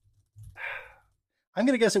 I'm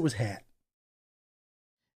gonna guess it was Hat.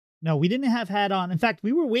 No, we didn't have Hat on. In fact,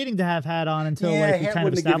 we were waiting to have Hat on until we kind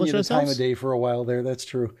of established ourselves. Time of day for a while there. That's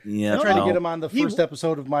true. Yeah, I tried to get him on the first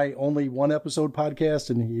episode of my only one episode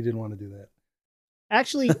podcast, and he didn't want to do that.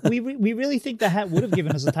 Actually, we really think the hat would have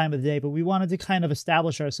given us the time of the day, but we wanted to kind of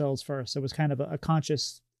establish ourselves first. It was kind of a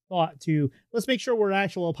conscious thought to let's make sure we're an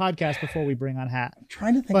actual podcast before we bring on hat. I'm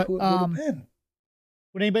trying to think who it would have been.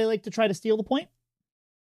 Would anybody like to try to steal the point?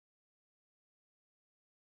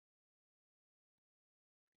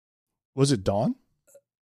 Was it Dawn?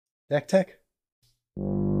 Deck Tech?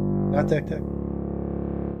 Not Deck Tech.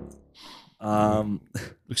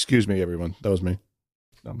 Excuse me, everyone. That was me.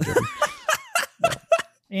 No, I'm joking.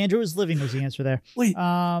 Andrew is living was the answer there. Wait,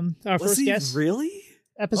 our was first he guest, really?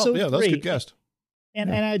 episode 3. That was a good guest. And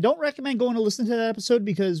I don't recommend going to listen to that episode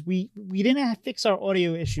because we didn't fix our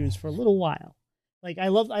audio issues for a little while. Like I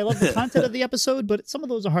love the content of the episode, but some of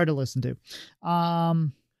those are hard to listen to. All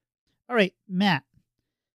right, Matt.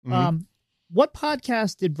 Mm-hmm. What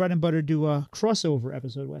podcast did Bread and Butter do a crossover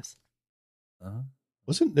episode with?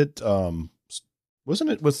 Wasn't it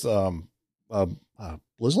with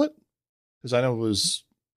Blizzlet? Because I know it was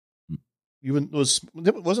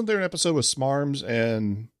wasn't there an episode with Smarms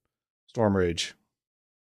and Storm Rage?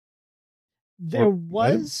 There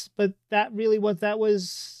was, but that really wasn't That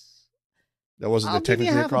wasn't I'll the technically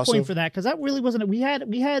give you half a crossover point for that because that really wasn't. We had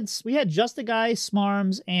Just a Guy,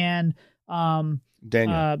 Smarms, and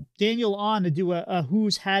Daniel on to do a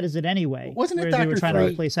Whose Hat Is It Anyway? Wasn't it where Dr. they were trying to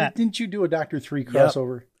replace that? Didn't you do a Dr. 3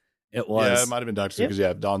 crossover? It was. Yeah, it might have been Dr.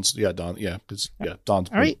 because Don's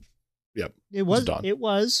All right. Yep. It was. Don. It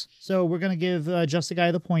was. So we're going to give Just a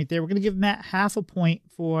Guy the point there. We're going to give Matt half a point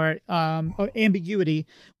for ambiguity.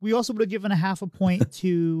 We also would have given a half a point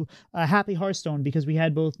to Happy Hearthstone because we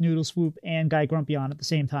had both Noodle Swoop and Guy Grumpy on at the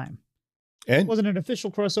same time. And it wasn't an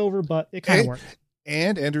official crossover, but it kind of worked.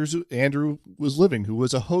 And Andrew was living, who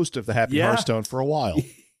was a host of the Happy Hearthstone for a while.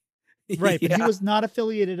 Right, but he was not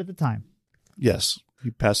affiliated at the time. Yes,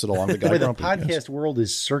 he passed it along to Guy Grumpy. The podcast world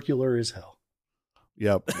is circular as hell.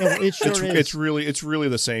 Yep. Yeah, it sure is. It's really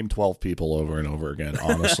the same 12 people over and over again,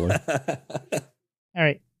 honestly. All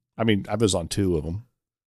right. I mean, I was on 2 of them.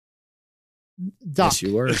 Doc. Yes,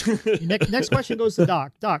 you were. Next question goes to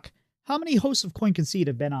Doc. Doc, how many hosts of Coin Conceit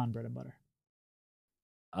have been on Bread and Butter?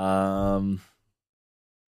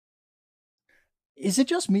 Is it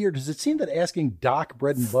just me, or does it seem that asking Doc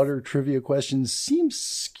Bread and Butter trivia questions seems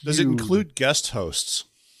skewed? Does it include guest hosts?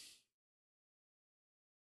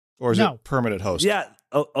 Or is it permanent hosts? Yeah.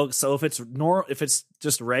 So if it's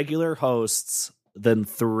just regular hosts, then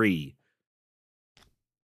 3.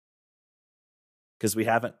 Because we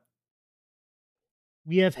haven't.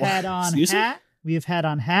 We have had on Hat. We have had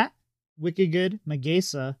on Hat, Wicked Good,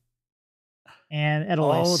 Magesa, and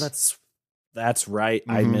Edelweiss. Oh, that's right.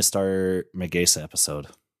 Mm-hmm. I missed our Magesa episode.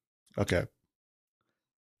 Okay.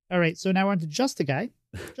 All right. So now we're on to Just a Guy.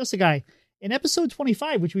 Just a Guy. In episode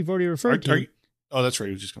 25, which we've already referred to. Oh, that's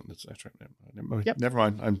right. That's right. Yep. Never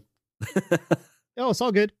mind. Oh, it's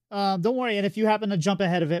all good. Don't worry. And if you happen to jump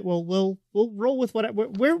ahead of it, we'll roll with what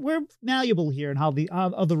we're malleable here and how the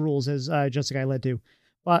other rules as Just a Guy led to.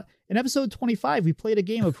 But in episode 25, we played a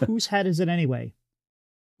game of Whose Hat Is It Anyway?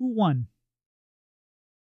 Who won?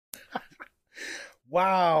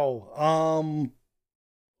 Wow.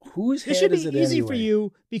 Whose hat is it anyway? It should be easy for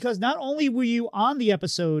you because not only were you on the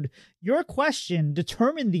episode, your question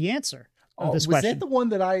determined the answer of this question. Was that the one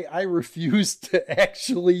that I refused to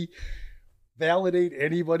actually validate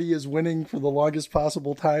anybody as winning for the longest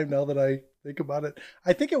possible time now that I think about it?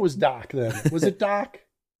 I think it was Doc then. Was it Doc?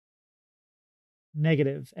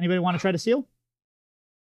 Negative. Anybody want to try to steal?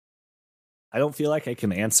 I don't feel like I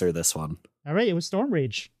can answer this one. All right, it was Storm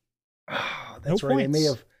Rage. Oh, that's right.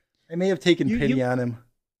 Points. I may have taken pity on him.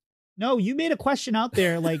 No, you made a question out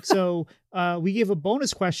there, we gave a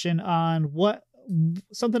bonus question on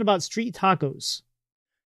something about street tacos.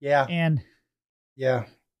 Yeah. And yeah.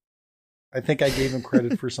 I think I gave him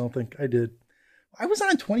credit for something. I did. I was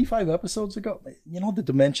on 25 episodes ago. You know, the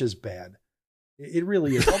dementia's bad. It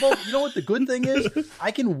really is. Although, you know what the good thing is?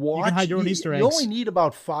 I can watch. You can hide your own Easter eggs. You only need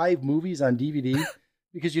about 5 movies on DVD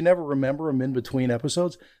because you never remember them in between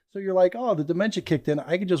episodes. So you're like, oh, the dementia kicked in.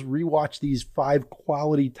 I can just rewatch these 5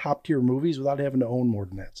 quality top tier movies without having to own more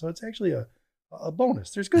than that. So it's actually a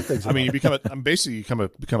bonus. There's good things. I mean, you become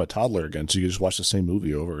a toddler again. So you just watch the same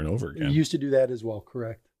movie over and over again. You used to do that as well.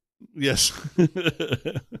 Correct. Yes.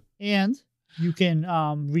 And you can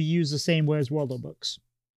reuse the same Where's Waldo books.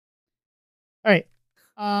 All right.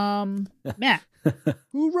 Matt,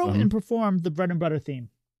 who wrote and performed the Bread and Butter theme?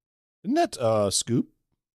 Isn't that Scoop?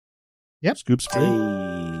 Yep. Scoop's free.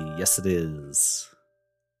 Yes, it is.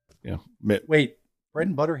 Yeah. Wait, Bread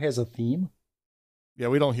and Butter has a theme? Yeah,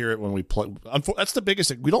 we don't hear it when we play. That's the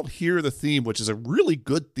biggest thing. We don't hear the theme, which is a really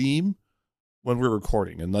good theme when we're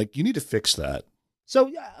recording. And you need to fix that. So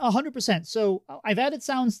 100%. So I've added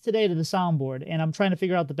sounds today to the soundboard, and I'm trying to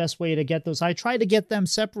figure out the best way to get those. I tried to get them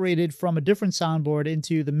separated from a different soundboard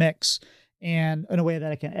into the mix, and in a way that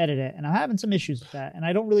I can edit it. And I'm having some issues with that. And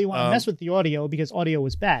I don't really want to mess with the audio because audio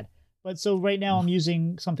was bad. But so right now I'm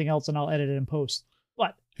using something else, and I'll edit it in post.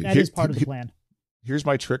 But that is part of the plan. Here's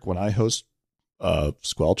my trick when I host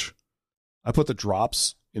Squelch. I put the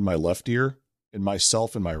drops in my left ear and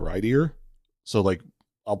myself in my right ear. So like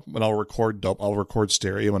I'll record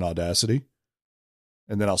stereo in Audacity,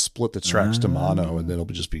 and then I'll split the tracks to mono, and then it'll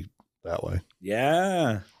just be that way.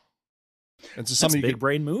 Yeah. And so that's a big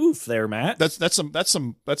brain move there, Matt. That's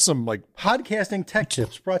some like podcasting tech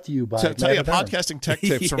tips brought to you by podcasting tech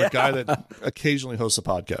tips from a guy that occasionally hosts a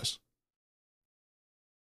podcast.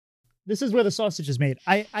 This is where the sausage is made.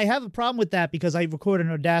 I have a problem with that because I record in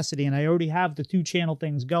Audacity and I already have the 2-channel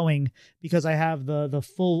things going because I have the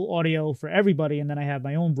full audio for everybody, and then I have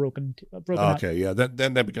my own broken okay, yeah.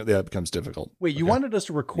 Then that becomes difficult. Wait, you wanted us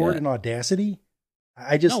to record in Audacity?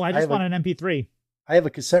 I just want an MP3. I have a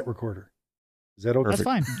cassette recorder. Is that okay? That's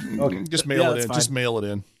fine. Okay. Just mail it in. Fine. Just mail it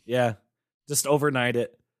in. Yeah. Just overnight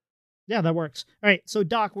it. Yeah, that works. All right, so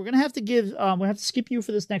Doc, we're gonna have to give we'll have to skip you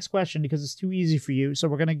for this next question because it's too easy for you. So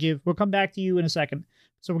we'll come back to you in a second.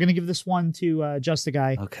 So we're gonna give this one to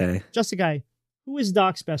JustAGuy. Okay. JustAGuy, who is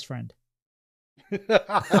Doc's best friend?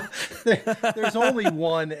 There's only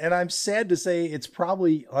one, and I'm sad to say it's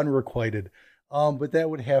probably unrequited. But that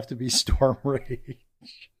would have to be Storm Rage.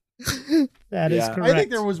 That is correct. I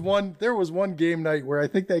think there was one game night where I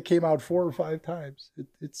think that came out 4 or 5 times.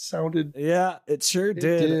 It sounded. Yeah, it sure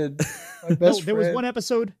did. My best there was one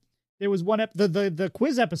episode. There was one the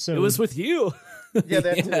quiz episode. It was with you. Yeah,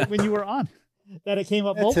 that's when you were on. That it came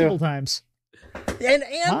up multiple times. And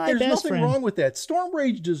there's nothing wrong with that. Storm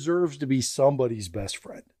Rage deserves to be somebody's best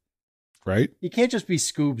friend. Right? You can't just be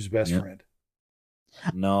Scoob's best friend.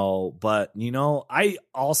 No, but I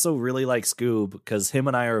also really like Scoob because him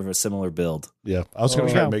and I are of a similar build. Yeah, I was going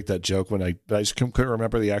to try to make that joke when I just couldn't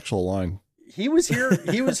remember the actual line. He was here.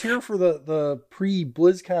 He was here for the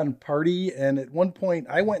pre-BlizzCon party, and at one point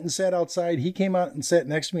I went and sat outside. He came out and sat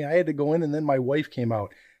next to me. I had to go in, and then my wife came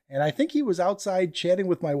out, and I think he was outside chatting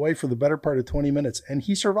with my wife for the better part of 20 minutes, and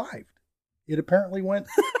he survived. It apparently went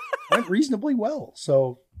reasonably well.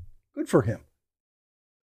 So good for him.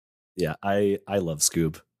 Yeah, I love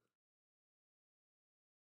Scoob.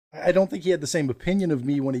 I don't think he had the same opinion of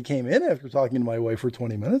me when he came in after talking to my wife for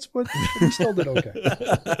 20 minutes, but he still did okay.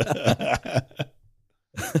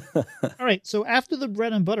 All right, so after the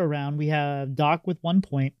bread and butter round, we have Doc with 1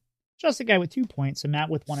 point, JustAGuy with 2 points, and Matt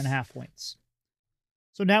with 1.5 points.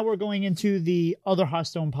 So now we're going into the other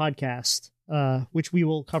Hearthstone podcast, which we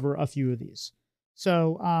will cover a few of these.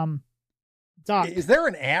 So, Doc. Is there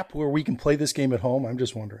an app where we can play this game at home? I'm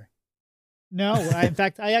just wondering. No, in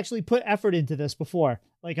fact, I actually put effort into this before.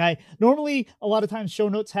 Like normally a lot of times show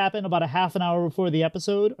notes happen about a half an hour before the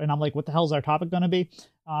episode. And I'm like, what the hell is our topic going to be?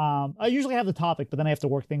 I usually have the topic, but then I have to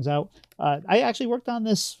work things out. I actually worked on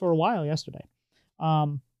this for a while yesterday.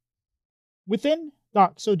 Within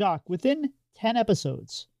 10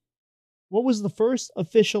 episodes, what was the first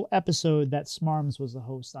official episode that Smarms was the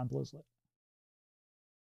host on Blizzlet?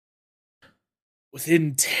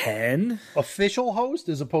 Within 10? Official host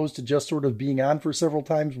as opposed to just sort of being on for several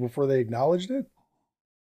times before they acknowledged it?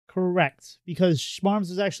 Correct. Because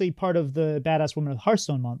Smarms is actually part of the Badass Woman of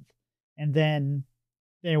Hearthstone month. And then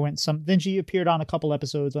then she appeared on a couple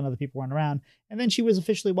episodes when other people weren't around. And then she was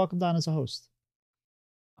officially welcomed on as a host.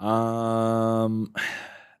 I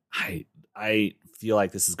feel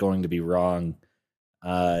like this is going to be wrong.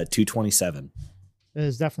 227. It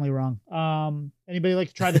is definitely wrong. Anybody like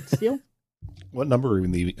to try to steal? What number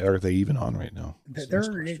are they even on right now? They're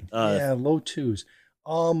low 2s.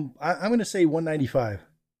 I'm going to say 195.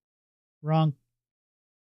 Wrong.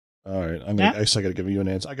 All right, I still got to give you an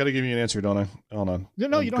answer. I got to give you an answer, don't I? Hold on.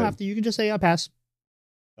 No, you don't have to. You can just say I pass.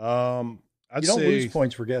 You don't lose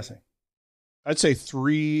points for guessing. I'd say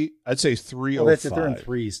 3. I'd say 305. Oh, that's if they're in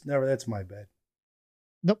threes. No, that's my bad.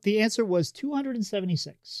 Nope. The answer was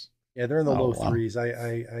 276. Yeah, they're in the low threes.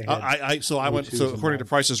 So according to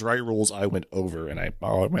Price's Right rules, I went over and I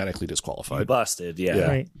automatically disqualified. You busted,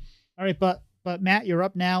 yeah. All right, but Matt, you're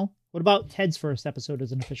up now. What about Ted's first episode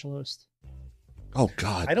as an official host? Oh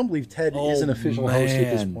God, I don't believe Ted is an official host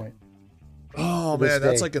at this point. Oh man,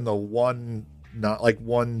 that's like in the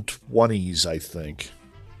 120s, I think.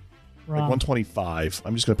 Wrong. Like 125.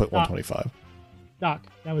 I'm just gonna put 125. Doc,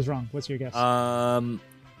 that was wrong. What's your guess?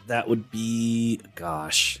 That would be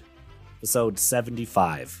episode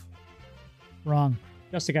 75. Wrong.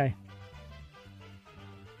 JustAGuy.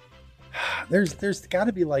 There's got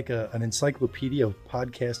to be like an encyclopedia of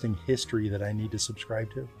podcasting history that I need to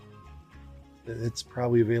subscribe to. It's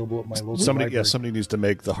probably available at my local library. Yeah, somebody needs to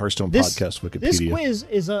make the Hearthstone podcast Wikipedia. This quiz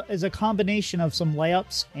is a combination of some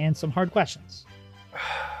layups and some hard questions.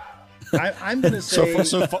 I'm going to say...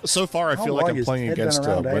 So far, I feel like I'm playing against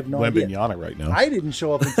Wembenyana right now. I didn't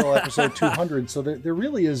show up until episode 200, so there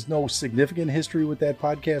really is no significant history with that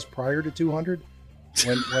podcast prior to 200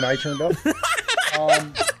 when I turned up.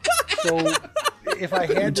 So if I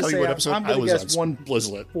had to say, I'm going to guess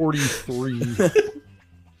 143.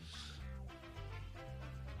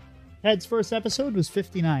 Ted's first episode was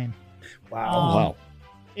 59. Wow. Wow.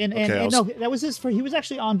 And no, that was he was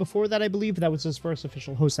actually on before that, I believe. That was his first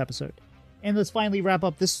official host episode. And let's finally wrap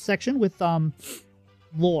up this section with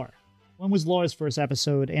lore. When was Lore's first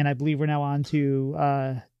episode? And I believe we're now on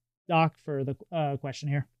to Doc for the question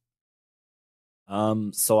here.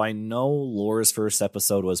 So I know Lore's first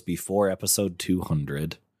episode was before episode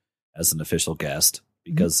 200 as an official guest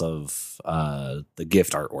because of the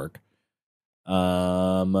gift artwork.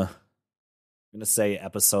 I'm going to say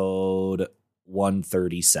episode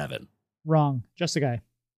 137. Wrong. JustAGuy.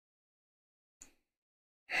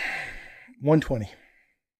 120.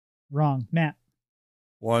 Wrong. Matt.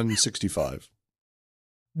 165.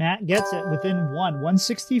 Matt gets it within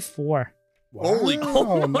 164. Wow. Holy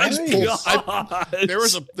nice. There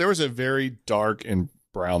was a very dark and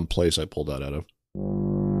brown place I pulled that out of.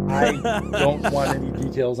 I don't want any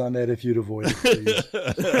details on that if you'd avoid it, please.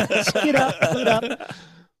 Get up.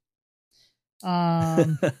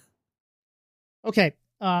 Okay,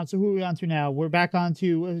 so who are we on to now? We're back on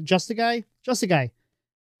to JustAGuy. JustAGuy,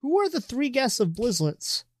 who are the 3 guests of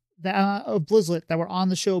Blizzlet that were on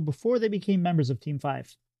the show before they became members of Team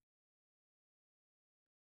 5?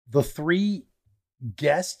 The 3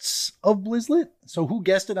 guests of Blizzlet? So who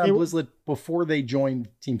guested on Blizzlet before they joined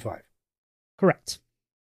Team 5? Correct.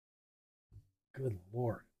 Good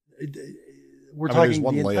Lord. We're talking the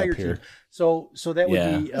entire team. So that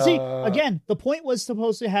would be... See, again, the point was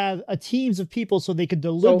supposed to have teams of people so they could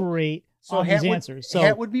deliberate on these answers. So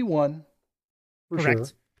that would be one. For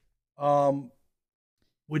correct. Sure.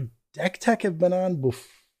 Would Deck Tech have been on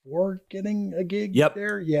before getting a gig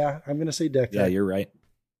there? Yeah, I'm going to say Deck Tech. Yeah, you're right.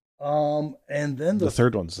 And then the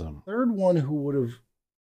third one's third one who would have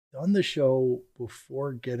done the show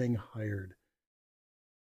before getting hired.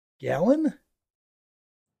 Gallon?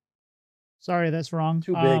 Sorry, that's wrong.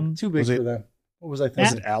 Too big for them. What was I thinking?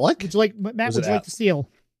 Was it Alec? Would you like to steal?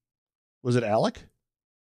 Was it Alec?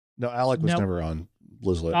 No, Alec was never on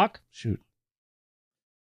Blizzlet. Doc? Shoot.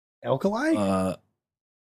 Alkali?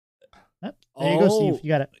 There you go, Steve. You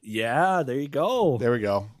got it. Yeah, there you go. There we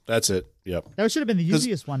go. That's it. Yep. That should have been the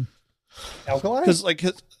easiest one. Alkali? Because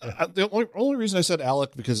the only reason I said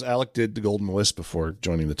Alec because Alec did the Golden Wisp before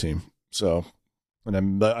joining the team. So,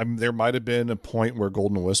 and there might have been a point where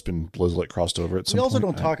Golden Wisp and Blizzlet crossed over at some point. We also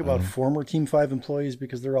don't talk about former Team 5 employees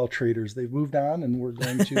because they're all traitors. They've moved on, and we're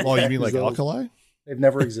going to... Oh, you mean like Alkali? They've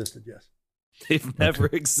never existed, yes. They've never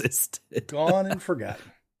existed. Gone and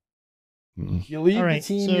forgotten. You leave the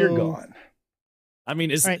team, you're gone. I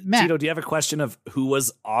mean, Tito, do you have a question of who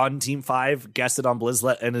was on Team 5, guested on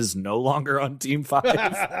Blizzlet, and is no longer on Team 5?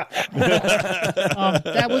 That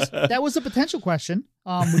was a potential question.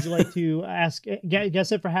 Would you like to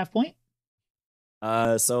guess it for half point?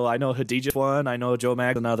 So I know Hadija one. I know Joe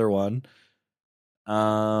Mag another one.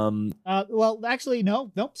 Well, actually,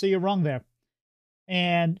 nope. So you're wrong there.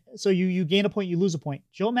 And so you gain a point, you lose a point.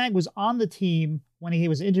 Joe Mag was on the team when he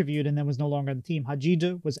was interviewed and then was no longer on the team.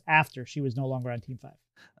 Hadija was after she was no longer on Team 5.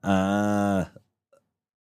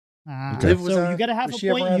 Okay. So you get a half a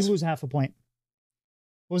point, you lose half a point.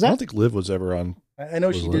 What was that? I don't think Liv was ever on. I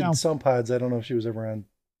know she did some pods. I don't know if she was ever on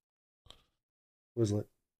Blizzlet.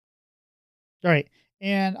 All right.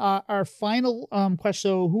 And our final question,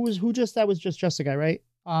 so that was just JustAGuy, right?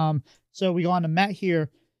 So we go on to Matt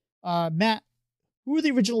here. Matt, who were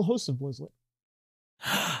the original hosts of Blizzlet?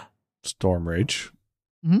 Storm Rage.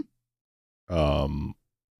 Mm-hmm.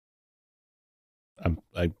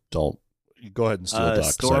 I don't. Go ahead and steal Doc.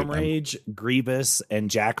 Storm Rage, Grievous, and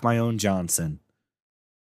Jack My Own Johnson.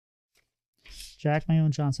 Jack My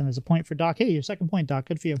Own Johnson is a point for Doc. Hey, your second point, Doc.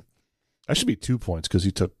 Good for you. That should be 2 points because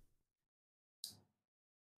he took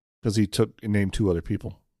and named 2 other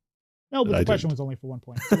people. No, but the question was only for 1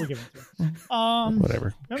 point. So we'll give it to you.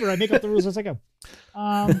 Whatever. Remember, I make up the rules as I go.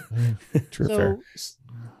 True, fair.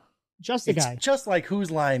 JustAGuy. It's just like Whose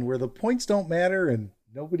Line, where the points don't matter and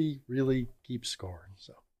nobody really keeps score.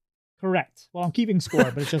 So correct. Well, I'm keeping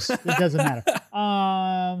score, but it doesn't matter.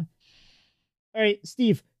 All right,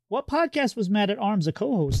 Steve. What podcast was MattAtArms a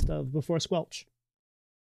co-host of before Squelch?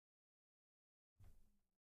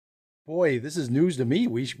 boy, this is news to me.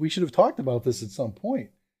 We should have talked about this at some point.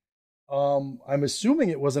 I'm assuming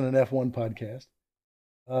it wasn't an F1 podcast.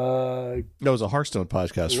 No, it was a Hearthstone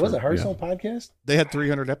podcast. It was a Hearthstone podcast? They had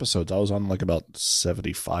 300 episodes. I was on like about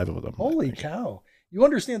 75 of them. Holy cow. You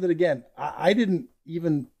understand that, again, I didn't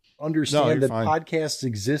even understand that fine. podcasts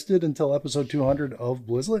existed until episode 200 of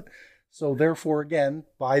Blizzlet. So therefore, again,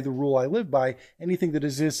 by the rule I live by, anything that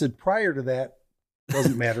existed prior to that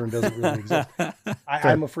doesn't matter and doesn't really exist.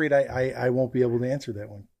 I'm afraid I won't be able to answer that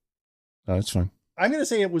one. No, that's fine. I'm going to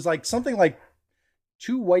say it was like something like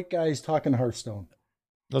 2 white guys talking Hearthstone.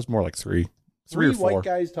 That was more like 3. 3 or 4. White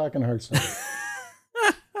guys talking Hearthstone.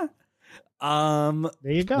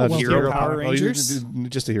 There you go. Not Well, Hero Power Rangers?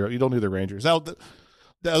 Just a hero. You don't do the Rangers. That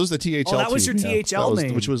was the THL. Oh, that was your THL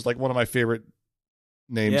name. Which was like one of my favorite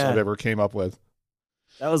names I've ever came up with.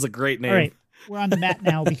 That was a great name. All right. We're on to Matt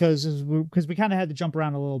now because we kind of had to jump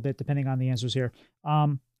around a little bit depending on the answers here.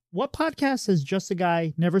 What podcast has Just a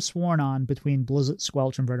Guy never sworn on between Blizzlet,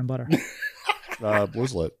 Squelch, and Bread and Butter?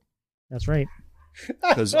 Blizzlet. That's right.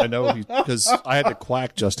 Because I know because I had to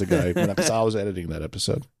quack Just a Guy because I was editing that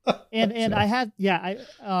episode. And so. I had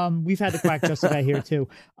we've had to quack Just a Guy here too.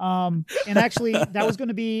 And actually that was going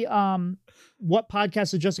to be what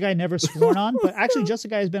podcast has Just a Guy never sworn on? But actually Just a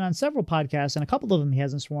Guy has been on several podcasts and a couple of them he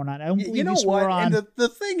hasn't sworn on. I don't believe he swore on. And the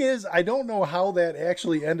thing is, I don't know how that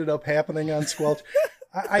actually ended up happening on Squelch.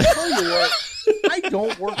 I tell you what, I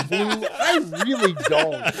don't work blue. I really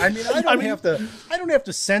don't. I mean, I don't have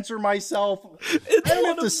to censor myself. I don't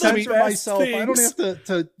have to censor myself. I don't have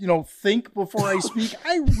to think before I speak.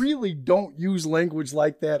 I really don't use language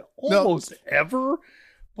like that almost ever.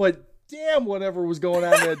 But damn, whatever was going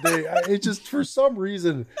on that day, it just for some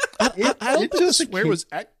reason I don't think the swear was.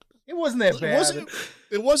 It wasn't that bad.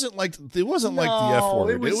 It wasn't like the F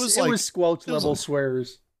word. It was Squelch level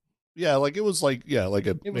swears. Yeah, like it was like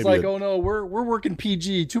it was like, oh no, we're working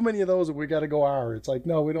PG. Too many of those, and we got to go R. It's like,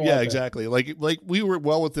 no, we don't. Yeah, exactly. Like we were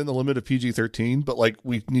well within the limit of PG-13, but like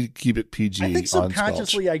we need to keep it PG. I think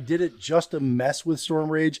subconsciously I did it just to mess with Storm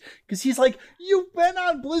Rage because he's like, you've been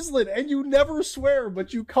on Blizzlet and you never swear,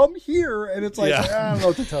 but you come here and it's like, I don't know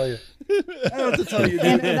what to tell you. I don't know what to tell you.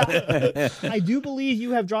 And I do believe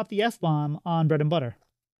you have dropped the F-bomb on Bread and Butter.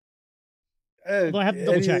 Well, I have to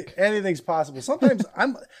double check. Anything's possible. Sometimes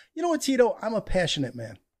you know what, Tito? I'm a passionate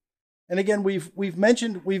man. And again, we've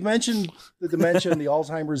mentioned the dementia and the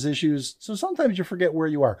Alzheimer's issues. So sometimes you forget where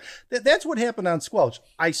you are. That's what happened on Squelch.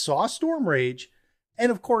 I saw Storm Rage,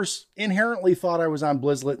 and of course, inherently thought I was on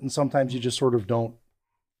Blizzlet. And sometimes you just sort of don't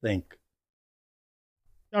think.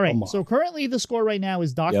 All right. So currently, the score right now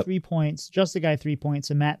is Doc 3 points, Just a Guy 3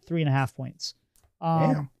 points, and Matt 3.5 points.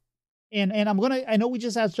 Damn. And I know we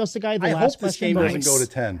just asked Just a Guy the last question. I hope this game doesn't go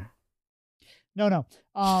to 10. No.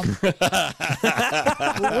 We're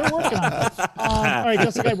working on it. All right,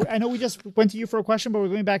 Just a Guy, I know we just went to you for a question, but we're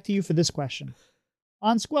going back to you for this question.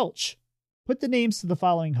 On Squelch, put the names to the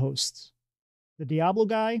following hosts: the Diablo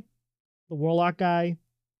Guy, the Warlock Guy,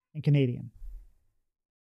 and Canadian.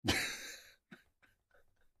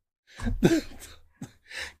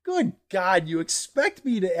 Good God, you expect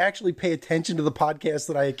me to actually pay attention to the podcast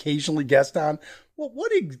that I occasionally guest on? Well,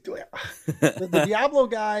 the Diablo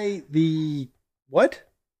Guy, the what?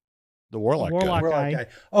 The Warlock guy.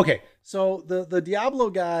 Okay, so the Diablo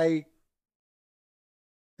Guy,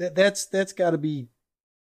 that's got to be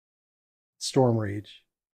Storm Rage.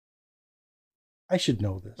 I should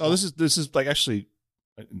know this. Oh, this is like actually,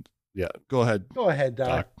 yeah. Go ahead. Go ahead,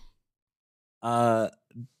 Doc.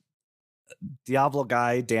 Diablo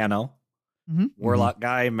Guy, Dano. Mm-hmm. Warlock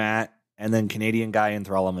Guy, Matt. And then Canadian Guy,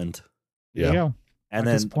 Enthrallment. Yeah. There you go. And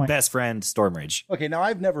then best friend, Storm Rage. Okay, now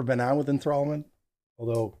I've never been on with Enthrallment,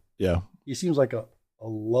 although he seems like a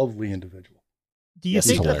lovely individual. Do you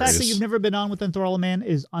think the fact that you've never been on with Enthrallment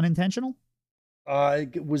is unintentional?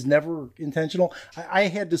 It was never intentional. I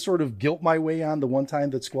had to sort of guilt my way on the one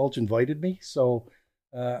time that Squelch invited me. So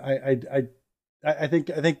I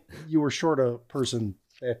think you were short a person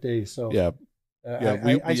that day. So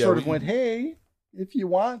I sort of went, hey, if you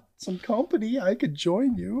want some company, I could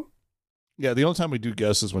join you. Yeah, the only time we do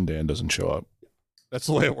guests is when Dan doesn't show up. That's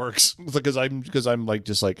the way it works. Because I'm like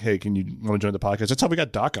just like, hey, can you want to join the podcast? That's how we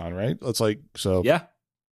got Doc on, right? It's like so. Yeah.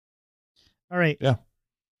 All right. Yeah.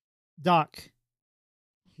 Doc,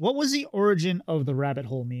 what was the origin of the rabbit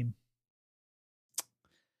hole meme?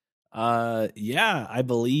 I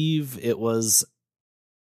believe it was.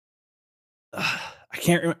 I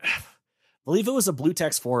can't remember. I believe it was a Blue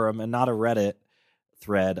Text forum and not a Reddit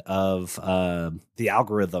thread of the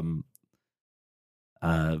algorithm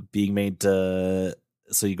being made to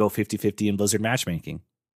so you go 50-50 in Blizzard matchmaking.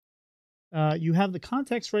 You have the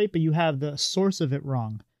context right, but you have the source of it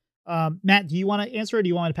wrong. Matt, do you want to answer, or do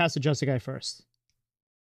you want me to pass to JustAGuy first?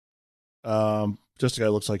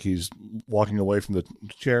 JustAGuy looks like he's walking away from the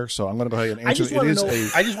chair, so I'm going to go ahead and answer.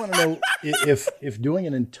 I just want to know if doing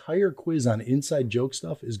an entire quiz on inside joke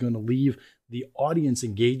stuff is going to leave the audience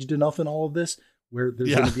engaged enough in all of this where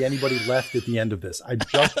there's going to be anybody left at the end of this. I'm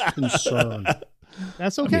just concerned.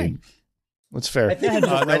 That's okay. I mean, that's fair. I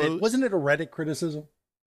think wasn't it a Reddit criticism?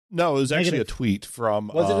 No, it was actually a tweet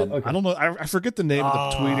from. Was it? Okay. I don't know. I forget the name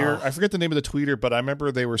of the tweeter. I forget the name of the tweeter, but I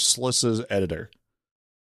remember they were Sliss's editor.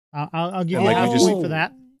 I'll give you a point for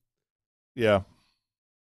that. Yeah.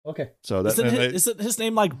 Okay. So that isn't his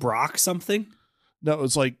name like Brock something? No,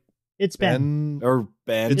 it's like it's Ben. Or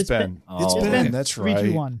Ben. It's Ben. It's Ben. That's right. 3,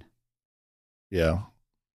 2, 1. Yeah.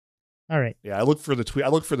 All right. Yeah, I looked for the tweet. I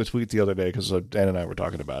looked for the tweet the other day because Dan and I were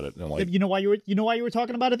talking about it, and I'm like, you know why you were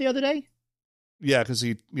talking about it the other day? Yeah, because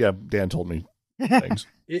Dan told me things.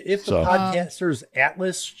 If the Podcasters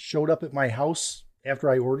Atlas showed up at my house after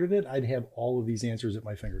I ordered it, I'd have all of these answers at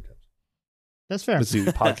my fingertips. That's fair. It's the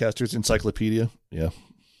Podcasters Encyclopedia. Yeah.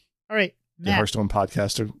 All right. The Hearthstone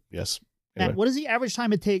Podcaster. Yes. Anyway. Matt, what is the average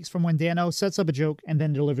time it takes from when Dano sets up a joke and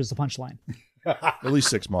then delivers the punchline? At least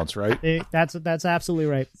 6 months, right? That's absolutely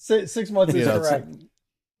right. 6 months is correct.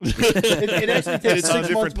 It actually takes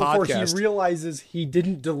 6 months before he realizes he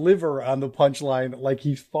didn't deliver on the punchline like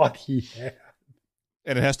he thought he had.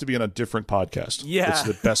 And it has to be on a different podcast. Yeah. It's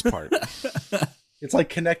the best part. It's like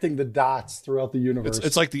connecting the dots throughout the universe.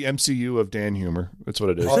 It's like the MCU of Dan humor. That's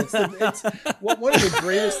what it is. It's one of the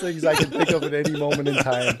greatest things I can think of at any moment in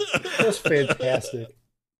time. Just fantastic.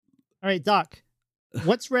 All right, Doc.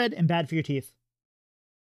 What's red and bad for your teeth?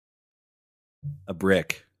 A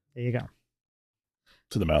brick. There you go.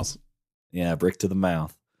 To the mouth. Yeah, brick to the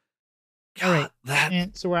mouth. God, all right.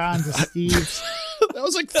 And so we're on to Steve's. That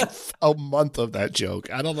was like a month of that joke.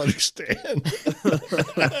 I don't understand.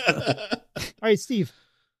 All right, Steve.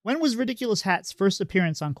 When was Ridiculous Hat's first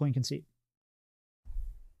appearance on Coin Conceit?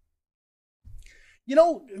 You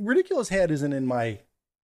know, Ridiculous Hat isn't in my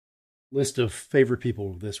list of favorite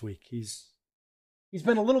people this week. He's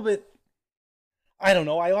been a little bit, I don't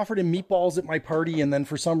know. I offered him meatballs at my party, and then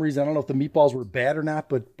for some reason, I don't know if the meatballs were bad or not,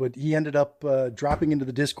 but he ended up dropping into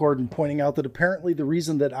the Discord and pointing out that apparently the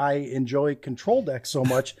reason that I enjoy control decks so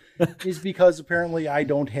much is because apparently I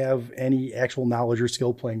don't have any actual knowledge or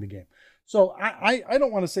skill playing the game. So I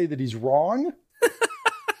don't want to say that he's wrong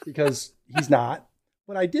because he's not,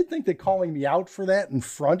 but I did think that calling me out for that in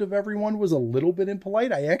front of everyone was a little bit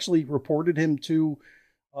impolite. I actually reported him to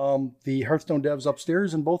the Hearthstone devs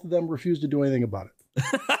upstairs, and both of them refused to do anything about it.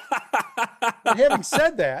 But having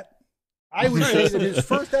said that, I would say that his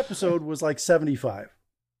first episode was like 75.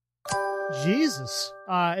 Jesus.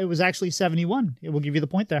 It was actually 71. It will give you the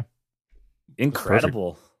point there.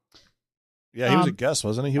 Incredible. Yeah, he was a guest,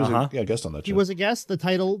 wasn't he? He was a guest on that show. He was a guest. The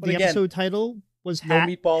episode title was Hat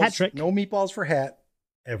Trick. No meatballs for Hat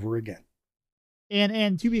ever again.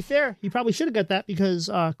 And to be fair, he probably should have got that because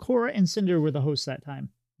Cora and Cinder were the hosts that time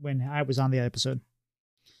when I was on the episode.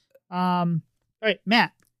 All right,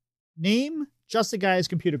 Matt, name JustAGuy's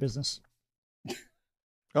computer business.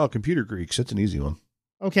 Oh, Computer Greeks. That's an easy one.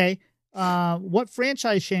 Okay. What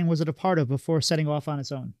franchise chain was it a part of before setting off on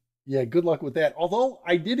its own? Yeah, good luck with that. Although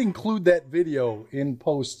I did include that video in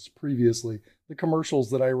posts previously, the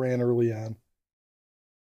commercials that I ran early on.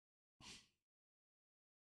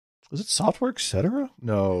 Was it Software Etc.?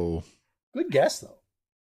 No. Good guess, though.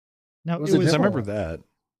 No, I remember that.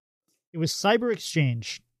 It was Cyber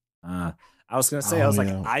Exchange. I was going to say,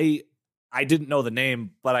 I didn't know the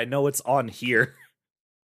name, but I know it's on here.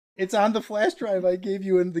 It's on the flash drive I gave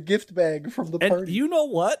you in the gift bag from the party. And you know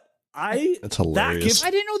what? That's hilarious.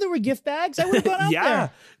 I didn't know there were gift bags. I would have gone out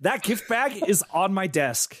there. That gift bag is on my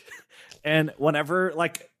desk. And whenever,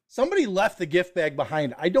 somebody left the gift bag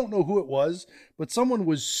behind. I don't know who it was, but someone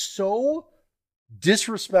was so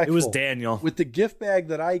disrespectful. It was Daniel. With the gift bag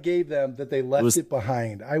that I gave them that they left it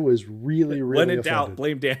behind. I was really, really when in offended. doubt,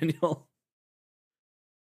 blame Daniel.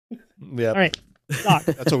 Yeah. All right, Doc.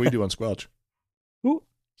 That's what we do on Squelch.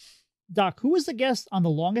 Doc, who was the guest on the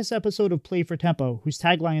longest episode of Play for Tempo, whose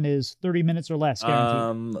tagline is 30 minutes or less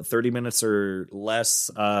guaranteed? 30 minutes or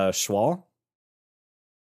less, Schwal?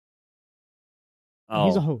 Oh,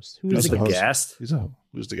 he's a host. Who's the guest?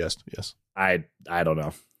 Who's the guest? Yes. I don't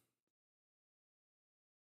know.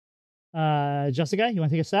 JustAGuy, you want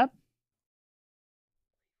to take a stab?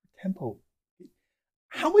 Tempo.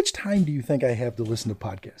 How much time do you think I have to listen to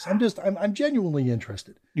podcasts? I'm genuinely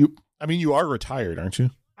interested. You are retired, aren't you?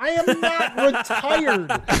 I am not retired.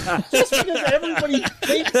 Just because everybody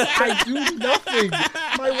thinks I do nothing.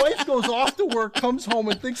 My wife goes off to work, comes home,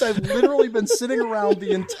 and thinks I've literally been sitting around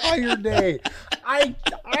the entire day. I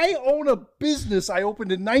own a business I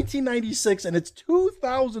opened in 1996, and it's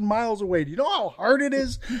 2,000 miles away. Do you know how hard it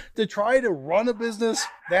is to try to run a business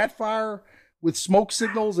that far with smoke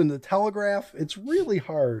signals and the telegraph? It's really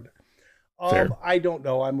hard. I don't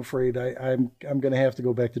know. I'm afraid I'm going to have to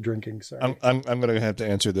go back to drinking. Sorry. I'm going to have to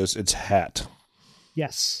answer this. It's hat.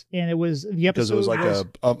 Yes, and it was the episode because it was like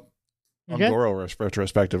Ungoro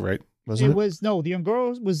retrospective, right? Wasn't it? The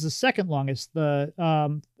Ungoro was the second longest. The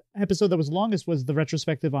episode that was longest was the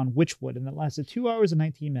retrospective on Witchwood, and that lasted 2 hours and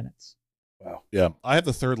 19 minutes. Wow. Yeah, I have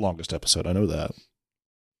the third longest episode. I know that.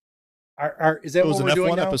 Is that it was what we're an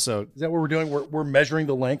doing F1 now? episode. Is that what we're doing? We're measuring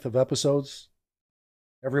the length of episodes.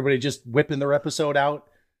 Everybody just whipping their episode out.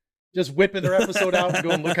 Just whipping their episode out and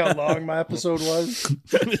going, look how long my episode was.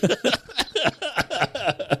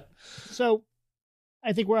 So,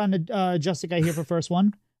 I think we're on the JustAGuy here for first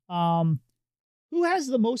one. Who has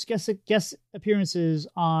the most guest appearances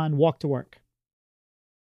on Walk to Work?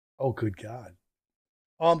 Oh, good God.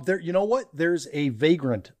 You know what? There's a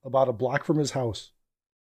vagrant about a block from his house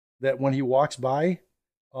that when he walks by,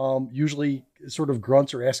 usually sort of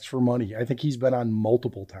grunts or asks for money. I think he's been on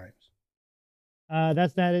multiple times.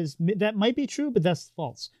 That might be true, but that's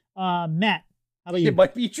false. Matt, how about you? It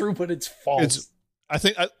might be true, but it's false. I'm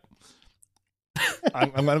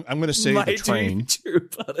going to say the train. True,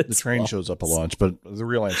 the train shows up a bunch, but the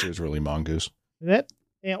real answer is really Mongoose.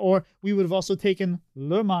 Or we would have also taken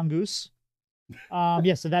Le Mongoose.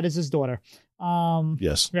 So that is his daughter.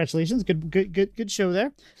 Yes. Congratulations. Good show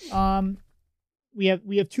there. We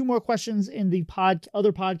have two more questions in the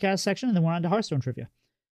other podcast section, and then we're on to Hearthstone trivia.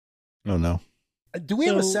 Oh no. Do we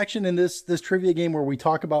have a section in this trivia game where we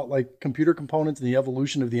talk about like computer components and the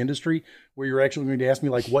evolution of the industry, where you're actually going to ask me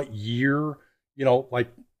like what year,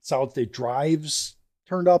 like solid state drives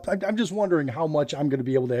turned up? I'm just wondering how much I'm going to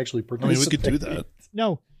be able to actually participate. We could do that.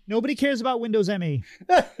 No, nobody cares about Windows ME.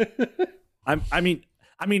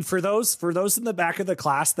 I mean, for those in the back of the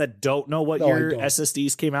class that don't know what year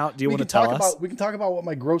SSDs came out, do you want to tell us? We can talk about what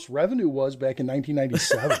my gross revenue was back in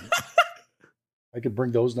 1997. I could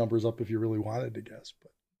bring those numbers up if you really wanted to guess.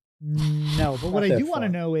 But no, but what I do want to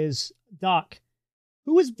know is, Doc,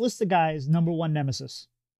 who is JustAGuy's number one nemesis?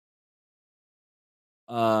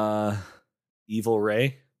 Evil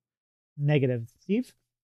Ray. Negative. Steve?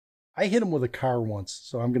 I hit him with a car once,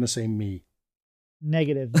 so I'm going to say me.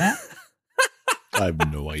 Negative. Matt? I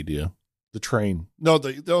have no idea. The train. No,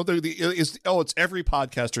 it's every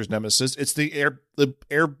podcaster's nemesis. It's the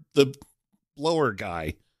blower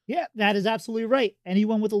guy. Yeah, that is absolutely right.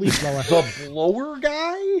 Anyone with a leaf blower. The blower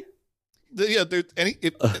guy?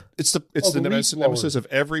 It's the nemesis of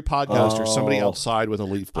every podcaster. Somebody outside with a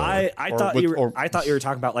leaf blower. I thought you were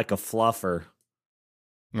talking about like a fluffer.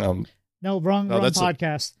 Wrong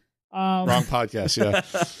podcast. Wrong podcast. Yeah.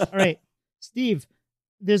 All right, Steve.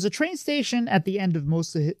 There's a train station at the end of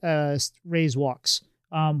most of Ray's walks.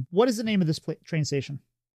 What is the name of this train station?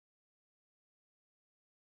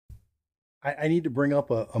 I need to bring up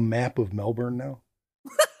a map of Melbourne now.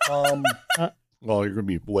 Well, you're going to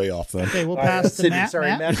be way off then. Okay, we'll pass to Sydney. Matt. Sorry,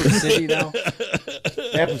 map of Sydney now.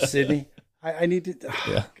 Map of Sydney. I need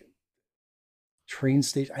to... Train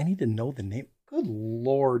station. I need to know the name. Good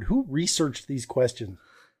Lord. Who researched these questions?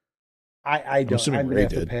 I don't. I'm going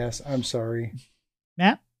to have to pass. I'm sorry.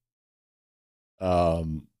 Matt?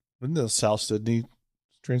 Isn't the South Sydney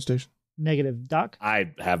train station? Negative. Doc? I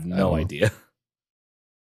have no idea.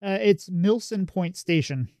 It's Milson Point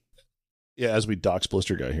Station. Yeah, as we dox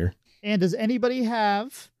Blister Guy here. And does anybody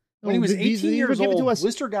have... When he was 18 years old,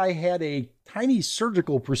 Blister Guy had a tiny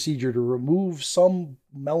surgical procedure to remove some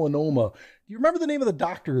melanoma. Do you remember the name of the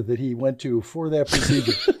doctor that he went to for that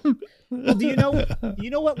procedure? Well, do you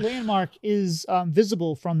know what landmark is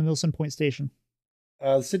visible from the Milson Point Station?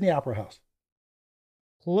 Sydney Opera House.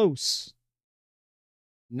 Close.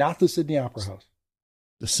 Not the Sydney Opera House.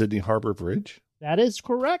 The Sydney Harbor Bridge? That is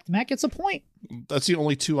correct. Matt gets a point. That's the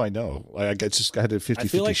only two I know. I just had a 50-50 shot. I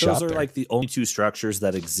feel like those are like the only two structures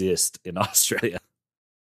that exist in Australia.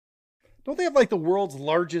 Don't they have like the world's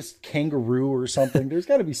largest kangaroo or something? There's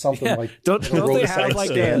got to be something like don't they have like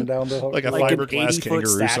stand down the like a like fiberglass an 80-foot kangaroo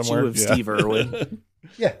statue somewhere of Steve Irwin?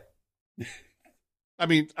 Yeah. I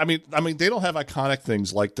mean, they don't have iconic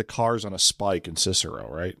things like the cars on a spike in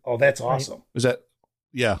Cicero, right? Oh, that's awesome. Right. Is that?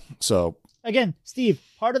 Yeah. So again, Steve,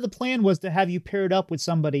 part of the plan was to have you paired up with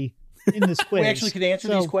somebody in this quiz. We actually could answer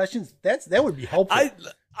these questions. That would be helpful.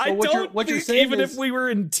 I don't what you're think saying even is, if we were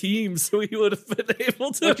in teams, we would have been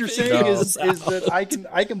able to. what you're figure saying this is out. that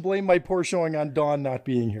I can blame my poor showing on Dawn not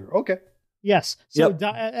being here. Okay. Yes. So Yep.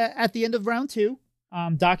 At the end of round 2,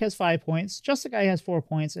 Doc has 5 points, JustAGuy has 4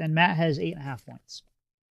 points, and Matt has 8.5 points.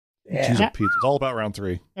 Yeah. Jeez, Pete, it's all about round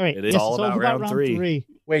 3. All right. It is yes, all it's about round three.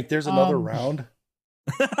 Wait, there's another round.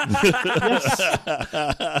 Yes.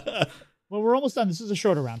 Well, we're almost done. This is a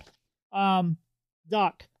shorter round.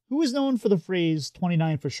 Doc, who is known for the phrase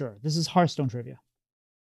 29 for sure? This is Hearthstone trivia.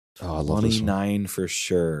 Oh, I love this one. 29 for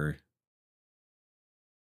sure.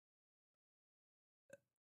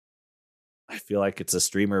 I feel like it's a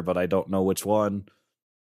streamer, but I don't know which one.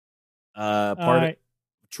 Right.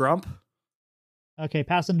 Trump? Okay,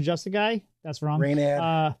 passing to JustAGuy. That's wrong.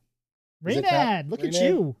 Rainad. Is it Rainad, not look at Rainad?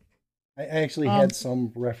 you. I actually had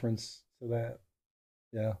some reference to that.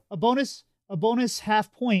 Yeah. A bonus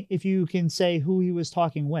half point if you can say who he was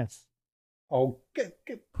talking with. Oh,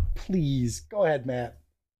 please go ahead, Matt.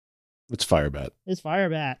 It's Firebat. It's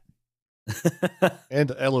Firebat.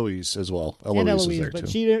 And Eloise as well. And Eloise is Eloise, there but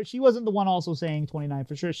too. she wasn't the one also saying 29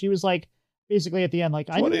 for sure. She was like basically at the end, like,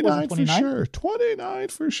 I knew it 29 wasn't for 29. sure. 29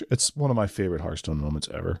 for sure. It's one of my favorite Hearthstone moments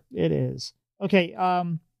ever. It is. Okay,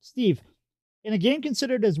 Steve, in a game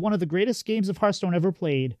considered as one of the greatest games of Hearthstone ever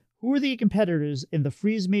played, who were the competitors in the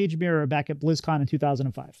Freeze Mage Mirror back at BlizzCon in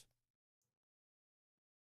 2005?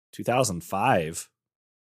 2005?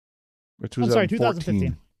 I'm sorry,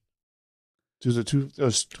 2015. It was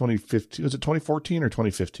 2015. Was it 2014 or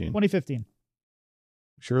 2015? 2015.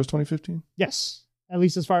 Sure it was 2015? Yes. At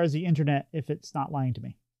least as far as the internet, if it's not lying to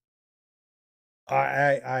me.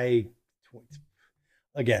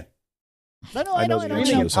 Again. I know.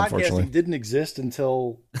 Streaming and podcasting didn't exist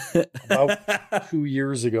until about 2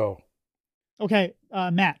 years ago. Okay,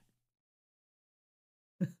 Matt.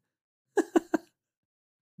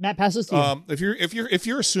 Matt passes to you.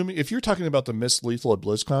 If you're talking about the Miss Lethal at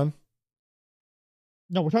BlizzCon,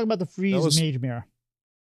 no, we're talking about the Freeze Mage Mirror.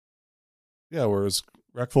 Yeah, where it's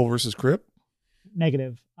Wreckful versus Crip?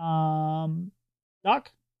 Negative.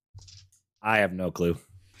 Doc? I have no clue.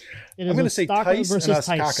 I'm going to say Tice and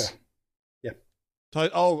Ascaka. Yeah.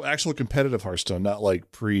 Actual competitive Hearthstone, not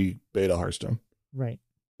like pre-beta Hearthstone. Right.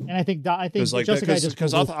 And I think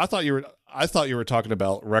because I thought you were talking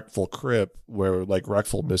about Wreckful Crip, where like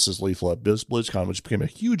Wreckful misses Lethal at BlizzCon, which became a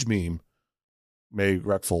huge meme. May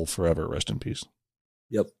Wreckful forever rest in peace.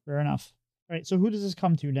 Yep. Fair enough. All right. So who does this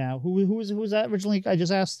come to now? Who was that originally? I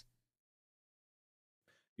just asked.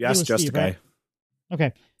 You asked JustAGuy. Right?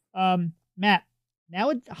 Okay. Matt. Now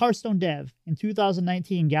at Hearthstone Dev in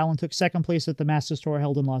 2019, Gallon took second place at the Masters Tour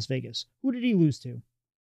held in Las Vegas. Who did he lose to?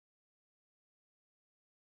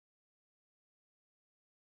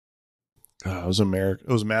 It was America.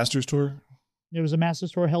 It was a Masters Tour. There was a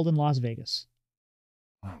Masters Tour held in Las Vegas.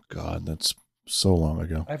 Oh God, that's so long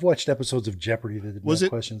ago. I've watched episodes of Jeopardy that didn't have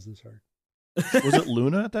questions this hard. Was it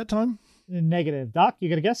Luna at that time? Negative. Doc, you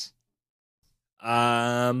got a guess?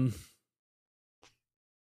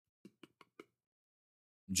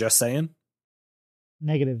 Just saying.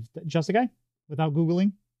 Negative. JustAGuy? Without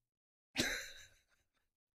Googling?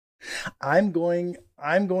 I'm going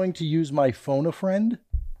to use my phone a friend.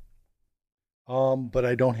 But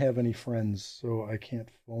I don't have any friends, so I can't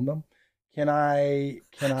phone them. Can I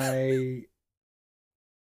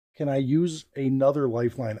use another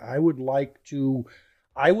lifeline? I would like to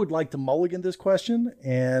mulligan this question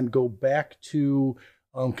and go back to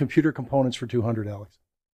computer components for 200, Alex.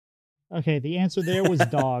 Okay, the answer there was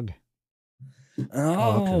dog.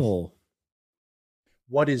 Oh. Okay.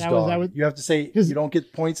 What is dog? You have to say you don't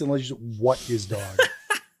get points unless you say, what is dog?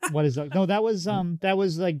 What is dog? No, that was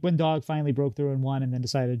like when dog finally broke through and won and then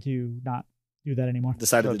decided to not do that anymore.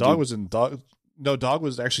 Dog was invited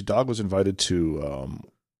to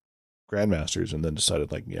Grandmasters and then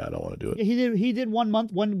decided like, yeah, I don't want to do it. Yeah, he did 1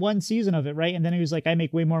 month, one season of it, right? And then he was like, I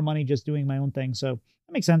make way more money just doing my own thing. So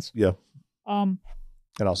that makes sense. Yeah. And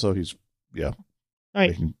also he's all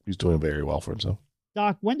right. He's doing very well for himself.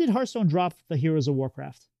 Doc, when did Hearthstone drop the Heroes of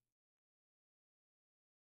Warcraft?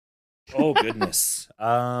 Oh goodness.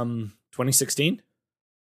 2016?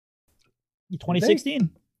 2016.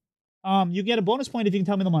 You get a bonus point if you can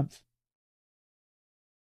tell me the month.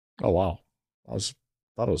 Oh wow. I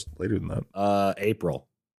thought it was later than that. April.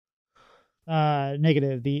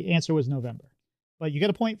 Negative. The answer was November. But you get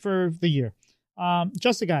a point for the year.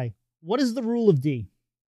 JustAGuy, what is the rule of D?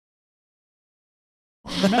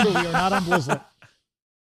 Remember, we are not on Blizzard.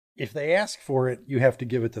 If they ask for it, you have to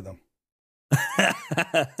give it to them.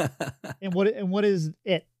 And what is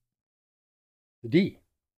it? The D.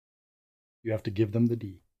 You have to give them the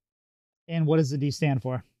D. And what does the D stand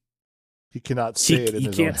for? He cannot say it in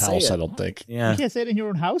his own house, I don't think. Yeah. You can't say it in your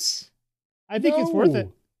own house? I think it's worth it.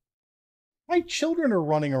 My children are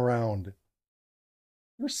running around.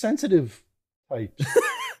 They're sensitive types.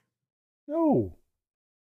 No.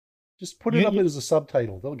 Just put it up as a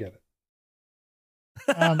subtitle. They'll get it.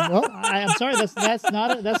 Well, I'm sorry. That's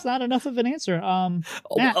not enough of an answer.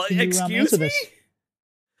 Matt, can you answer this?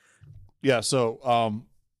 Yeah. So,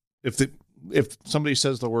 if somebody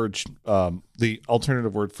says the word, the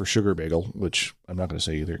alternative word for sugar bagel, which I'm not going to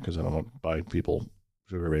say either because I don't want to buy people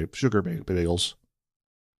sugar bagels.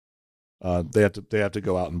 They have to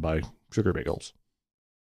go out and buy sugar bagels.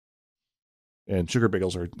 And sugar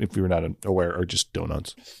bagels are, if you're not aware, are just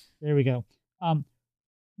donuts. There we go.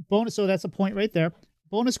 Bonus. So that's a point right there.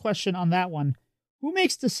 Bonus question on that one. Who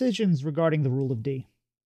makes decisions regarding the rule of D?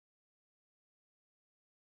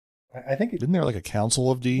 I think isn't there like a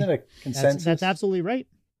council of D? Isn't that a consensus? That's absolutely right.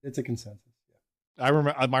 It's a consensus. Yeah. I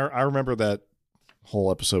remember that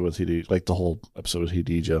whole episode with Hidija, the whole episode with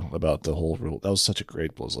Hidija about the whole rule. That was such a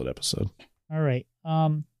great Blizzard episode. All right.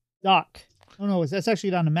 Doc. Oh no, that's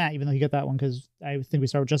actually down to Matt, even though he got that one because I think we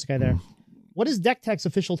start with JustAGuy there. What is Deck Tech's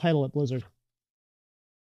official title at Blizzard?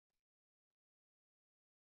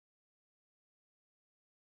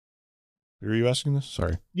 Who are you asking this?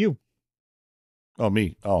 Sorry. You. Oh,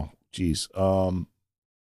 me. Oh, geez.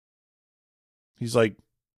 He's like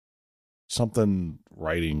something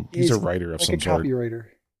writing. He's a writer of like some sort. Copywriter.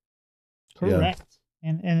 Correct. Yeah.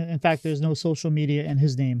 And in fact, there's no social media in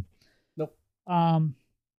his name. Nope.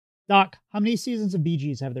 Doc, how many seasons of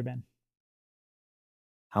BGs have there been?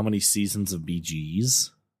 How many seasons of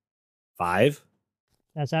BGs? 5?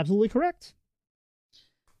 That's absolutely correct.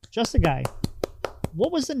 JustAGuy.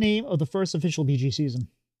 What was the name of the first official BG season?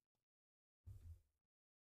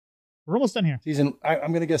 We're almost done here.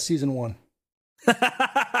 I'm going to guess season 1.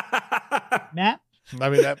 Matt? I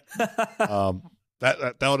mean, that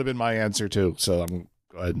would have been my answer too. So I'm going to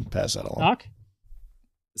go ahead and pass that along. Doc?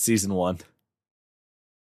 Season 1.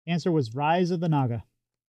 Answer was Rise of the Naga.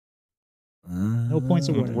 No points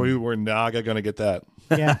awarded. We're Naga going to get that.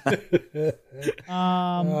 Yeah.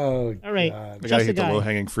 All right. I got to hit the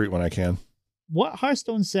low-hanging fruit when I can. What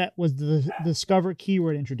Hearthstone set was the Discover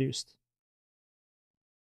keyword introduced?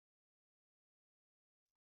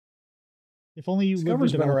 If only you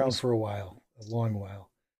Discover's been around for a while, a long while.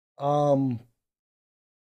 Wow.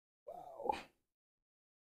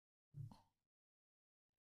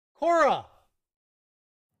 Cora,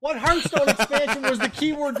 what Hearthstone expansion was the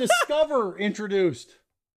keyword Discover introduced?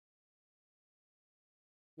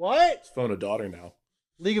 What? Phone a daughter now.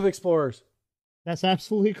 League of Explorers. That's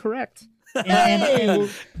absolutely correct. And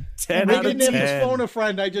 10 I out of didn't 10. have phone a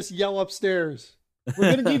friend. I just yell upstairs.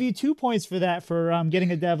 We're going to give you 2 points for that, for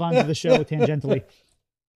getting a dev onto the show tangentially.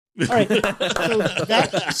 All right.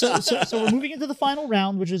 So we're moving into the final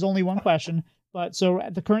round, which is only one question. But so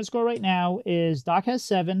the current score right now is Doc has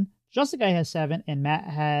 7, JustAGuy has 7, and Matt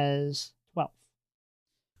has 12.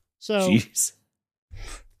 So Jeez.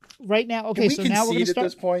 Right now, okay. So now we're going to start.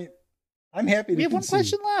 At this point, I'm happy to We have concede. one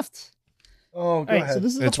question left. Oh, go ahead. So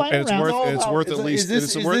this is the final round. It's worth at least.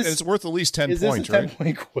 It's worth at least 10 points, right? Is this a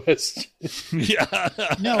 10-point question? Yeah.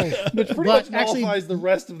 No, Which pretty much nullifies the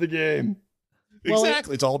rest of the game. Well,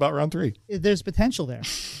 exactly. It's all about round 3. There's potential there.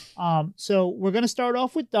 So we're going to start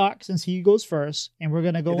off with Doc since he goes first, and we're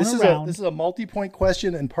going to go in a round. This is a multi-point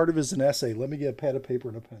question, and part of it is an essay. Let me get a pad of paper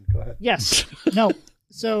and a pen. Go ahead. Yes. No.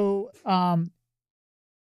 So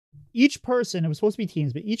each person, it was supposed to be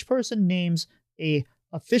teams, but each person names a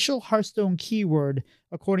official Hearthstone keyword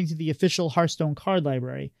according to the official Hearthstone card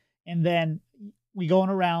library. And then we go in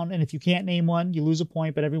a round, and if you can't name one, you lose a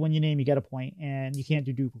point, but everyone you name, you get a point, and you can't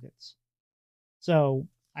do duplicates. So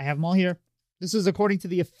I have them all here. This is according to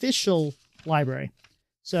the official library.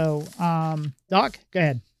 So, Doc, go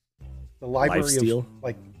ahead. The library Lifesteal. of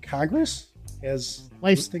like Congress has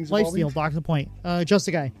things Lifesteal, Doc's the point.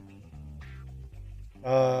 JustAGuy.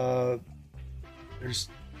 There's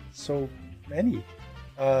so many.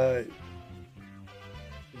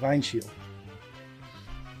 Divine Shield.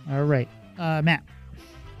 All right. Matt.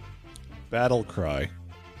 Battle Cry.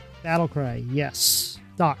 Battle Cry, yes.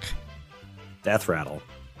 Doc. Death Rattle.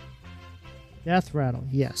 Death Rattle,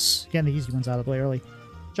 yes. Getting the easy ones out of the way early.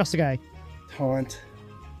 JustAGuy. Taunt.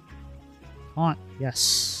 Taunt,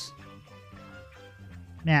 yes.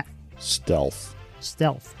 Matt. Stealth.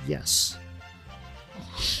 Stealth, yes.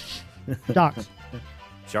 Doc.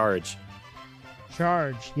 Charge.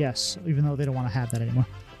 Charge, yes. Even though they don't want to have that anymore.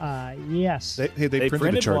 Yes. They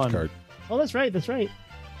printed a charge one. card. Oh, that's right. JustAGuy.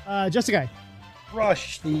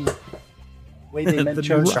 Rush. The way they meant The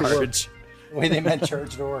charge new to work. charge. The way they meant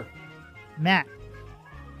charge to work. Matt.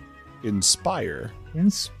 Inspire.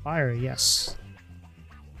 Inspire, yes.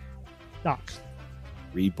 Doc.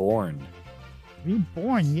 Reborn.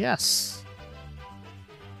 Reborn, yes.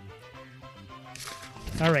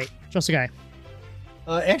 All right, just a guy.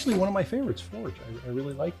 Actually, one of my favorites, Forge. I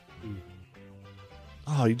really like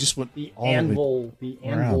Oh, you just went the all the way anvil. The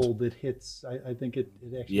anvil around. that hits. I think it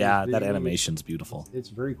actually. Yeah, is that visually- animation's beautiful. It's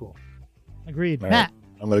very cool. Agreed. All Matt.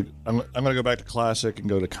 right. I'm gonna go back to classic and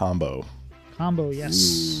go to combo. Combo,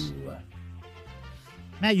 yes. Ooh.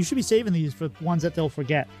 Matt, you should be saving these for ones that they'll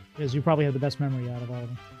forget because you probably have the best memory out of all of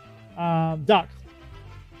them. Doc.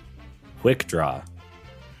 Quick draw.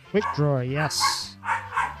 Quick draw, yes.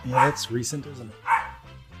 Yeah, that's recent, isn't it?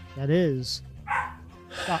 That is.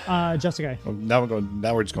 Just a guy. Oh, now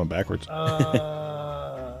we're just going backwards.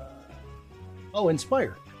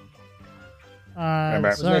 Inspire.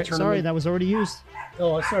 Remember. Sorry, that was already used.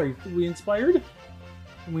 Oh, sorry. We inspired.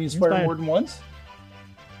 Can we inspire Inspired. more than once?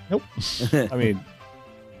 Nope. I mean,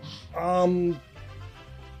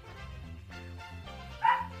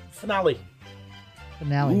 Finale.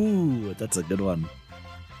 Finale. Ooh, that's a good one.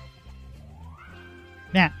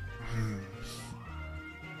 Matt.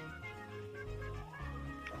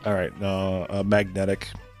 all right. Magnetic.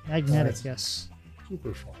 Magnetic, Nice. yes.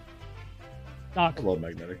 Super fun. Doc. I love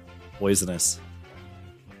magnetic. Poisonous.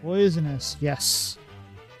 Poisonous, yes.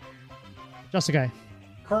 Just a guy.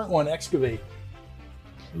 Current one, excavate.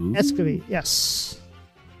 Ooh. Excavate, yes.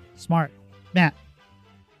 Smart. Matt.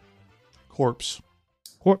 Corpse.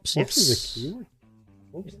 Corpse, Corpse yes. is a keyword.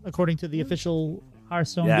 Oops. According to the official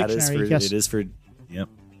Hearthstone Yeah, it is dictionary, for. yes. It is for. Yep.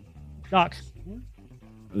 Doc.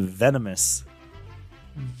 Venomous.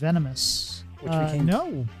 Venomous. Which became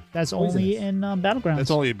No, that's only poisonous. in Battlegrounds.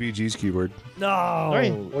 That's only a BG's keyword. No.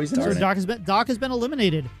 Sorry. Poisonous. So Darn it. Doc has been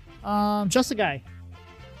eliminated. Just a guy.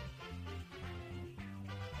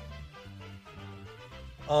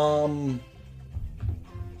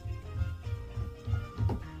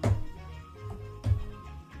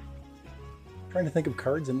 Trying to think of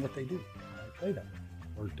cards and what they do. I play them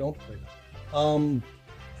or don't play them.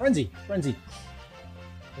 Frenzy. There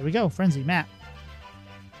we go. Frenzy. Matt.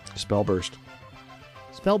 Spellburst.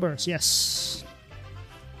 Spellburst. Yes.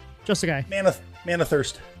 Just a guy. Mana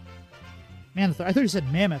Thirst. Mammoth. I thought you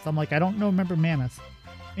said Mammoth. I'm like, I don't know. Remember Mammoth.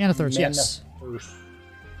 Manathurst. Yes. Thirst.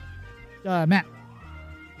 Matt.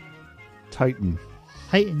 Titan.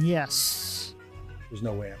 Titan. Yes. There's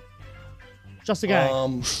no way. Just a guy.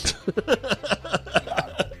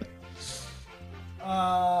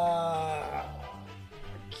 A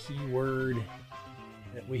keyword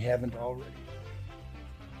that we haven't already.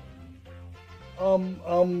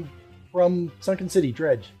 From Sunken City,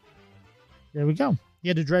 Dredge. There we go. You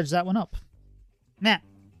had to dredge that one up. Matt.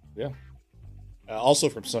 Yeah. Also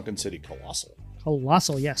from Sunken City, Colossal.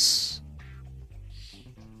 Colossal. Yes.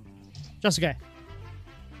 Just a guy.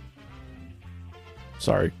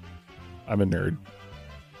 Sorry. I'm a nerd.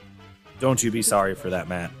 Don't you be sorry for that,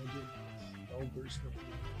 Matt.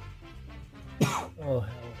 Oh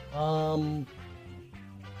hell.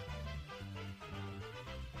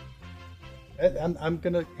 I'm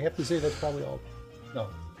gonna have to say that's probably all. No.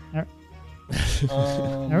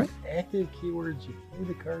 All right. right. Active keywords. You play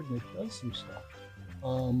the card and it does some stuff.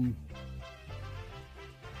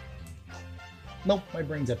 Nope, my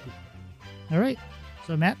brain's empty. All right.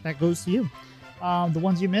 So Matt, that goes to you. The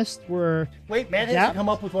ones you missed were Wait, Matt has to come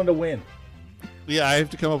up with one to win. Yeah, I have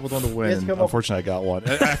to come up with one to Yes, win. come up- Unfortunately, I got one.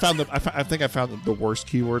 I found I think I found the worst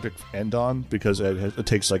keyword to end on because it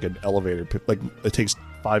takes like an elevator. Like it takes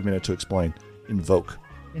 5 minutes to explain. Invoke.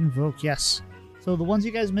 Invoke, yes. So the ones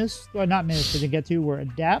you guys missed, or not missed, didn't get to, were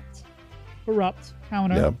Adapt, Corrupt,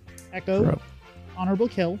 Counter, Yeah. Echo, Corrupt. Honorable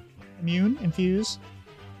Kill, Immune, Infuse,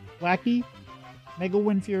 Wacky, Mega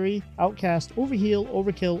Wind Fury, Outcast, Overheal,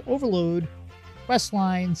 Overkill, Overload,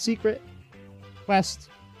 Questline, Secret, Quest,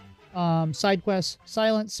 Side Quest,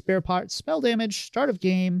 Silence, Spare Parts, Spell Damage, Start of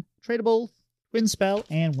Game, Tradable, Wind Spell,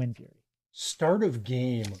 and Wind Fury. Start of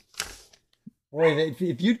game. Boy,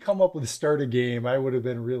 if you'd come up with start of game, I would have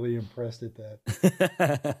been really impressed at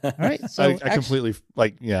that. All right, so I completely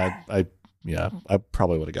I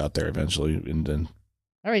probably would have got there eventually, and then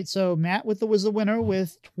all right, so Matt was the winner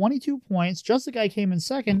with 22 points. Just the guy came in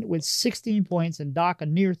second with 16 points, and Doc a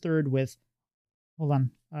near third with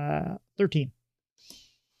 13.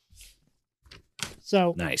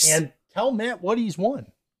 So Nice. And tell Matt what he's won.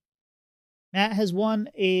 Matt has won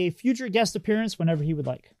a future guest appearance whenever he would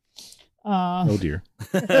like. oh dear.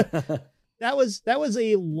 That was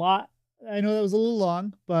a lot. I know that was a little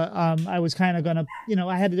long, but I was kind of gonna,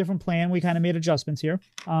 I had a different plan. We kind of made adjustments here,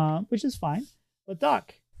 which is fine. But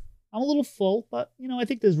Doc, I'm a little full, but I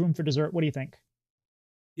think there's room for dessert. What do you think?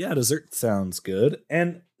 Yeah, dessert sounds good.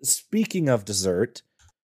 And speaking of dessert,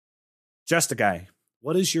 JustAGuy,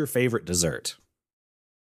 what is your favorite dessert?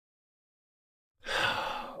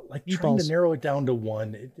 Like trying to narrow it down to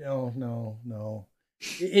one. No.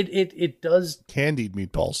 It does. Candied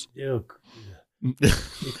meatballs. We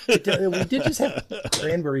did just have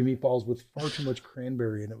cranberry meatballs with far too much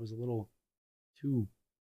cranberry, and it was a little too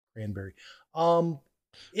cranberry. You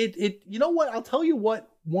know what? I'll tell you what.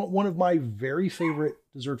 One of my very favorite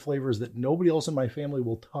dessert flavors that nobody else in my family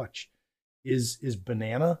will touch is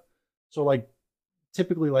banana. So like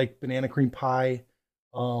typically like banana cream pie.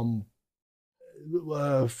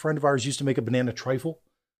 A friend of ours used to make a banana trifle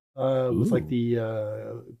with like the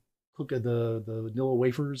vanilla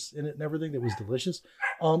wafers in it and everything. That was delicious.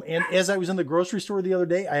 And as I was in the grocery store the other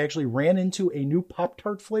day, I actually ran into a new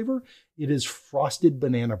Pop-Tart flavor. It is frosted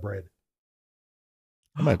banana bread.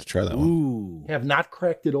 I might have to try that one. Have not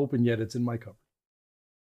cracked it open yet. It's in my cupboard.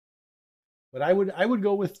 But I would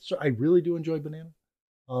go with. I really do enjoy banana.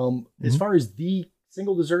 As far as the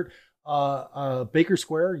single dessert, Baker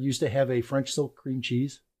Square used to have a French silk cream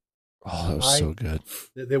cheese. Oh, that was so good.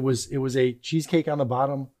 It was a cheesecake on the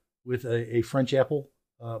bottom with a French apple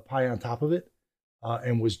pie on top of it,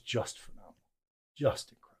 and was just phenomenal,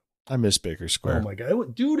 just incredible. I miss Baker Square. Oh my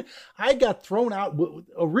God, dude! I got thrown out.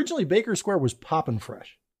 Originally, Baker Square was poppin'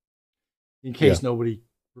 fresh. In case nobody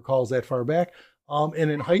recalls that far back.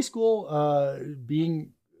 And in high school,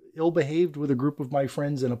 being ill-behaved with a group of my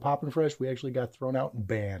friends in a Poppin' Fresh, we actually got thrown out and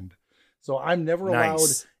banned. So I'm never allowed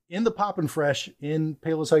in the Poppin' Fresh in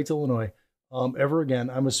Palos Heights, Illinois, ever again.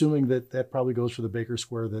 I'm assuming that probably goes for the Baker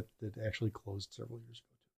Square that actually closed several years ago.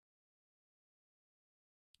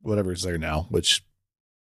 Whatever is there now, which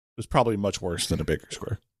was probably much worse than a Baker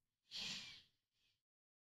Square.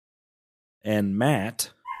 And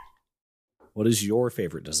Matt, what is your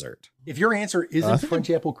favorite dessert? If your answer isn't French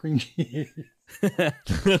apple cream cheese.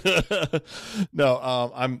 No,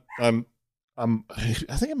 I think I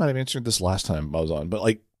might have answered this last time I was on, but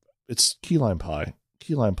like it's key lime pie.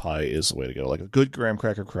 Key lime pie is the way to go. Like a good graham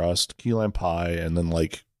cracker crust, key lime pie, and then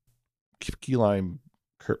like key lime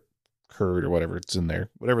curd or whatever it's in there,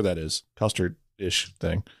 whatever that is, custard-ish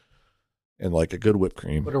thing, and like a good whipped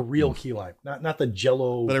cream. But a real key lime, not the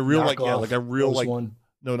Jello. But a real like a real like one.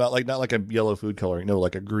 No, not like a yellow food coloring. No,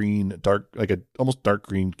 like a green, dark, like a almost dark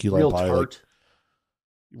green key lime pie. Tart.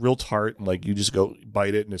 Like, real tart, and like you just go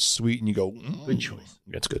bite it, and it's sweet, and you go, good choice.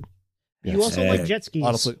 Yeah, it's good. Yeah. You also like jet skis,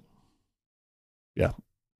 honestly. Yeah,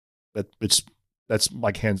 that's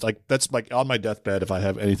like hands like that's like on my deathbed. If I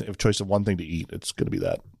have anything, if choice of one thing to eat, it's going to be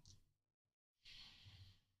that.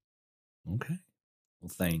 Okay, well,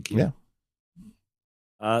 thank you.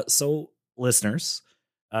 Yeah. So listeners,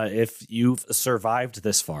 if you've survived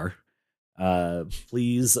this far,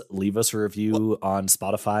 please leave us a review on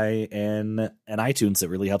Spotify and iTunes. It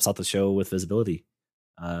really helps out the show with visibility.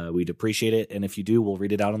 We'd appreciate it. And if you do, we'll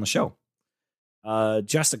read it out on the show.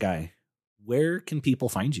 JustAGuy, where can people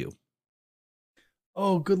find you?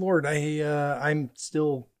 Oh, good Lord. I'm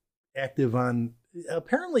still active on,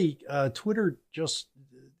 apparently, Twitter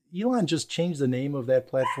Elon just changed the name of that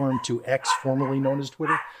platform to X, formerly known as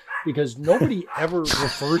Twitter, because nobody ever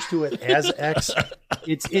refers to it as X.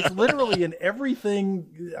 It's literally in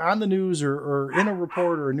everything on the news or in a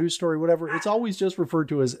report or a news story, whatever. It's always just referred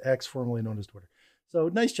to as X, formerly known as Twitter. So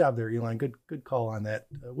nice job there, Elon. Good call on that.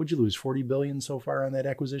 What'd you lose? 40 billion so far on that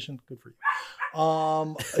acquisition? Good for you.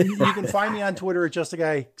 You can find me on Twitter at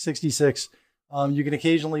JustAGuy66. You can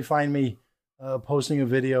occasionally find me posting a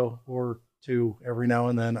video or two every now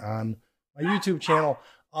and then on my YouTube channel.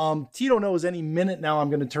 Tito knows any minute now I'm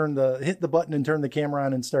going to hit the button and turn the camera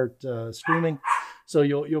on and start streaming. So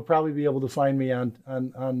you'll probably be able to find me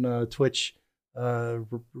on Twitch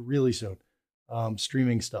really soon,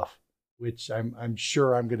 streaming stuff, which I'm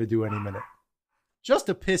sure I'm going to do any minute. Just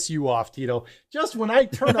to piss you off, Tito. Just when I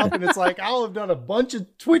turn up and it's like I'll have done a bunch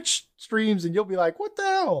of Twitch streams and you'll be like, "What the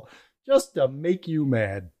hell?" Just to make you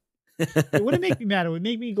mad. It wouldn't make me mad. It would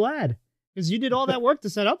make me glad. Because you did all that work to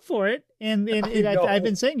set up for it, and I've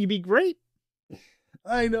been saying you'd be great.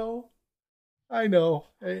 I know. I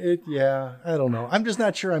don't know. I'm just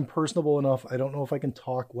not sure I'm personable enough. I don't know if I can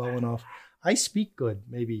talk well enough. I speak good,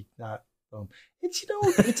 maybe not.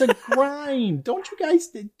 It's a grind. Don't you guys,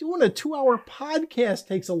 doing a 2-hour podcast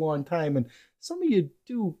takes a long time, and some of you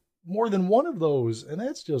do more than one of those, and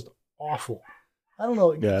that's just awful. I don't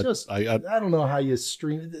know. Yeah, I don't know how you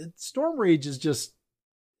stream. Storm Rage is just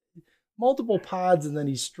multiple pods, and then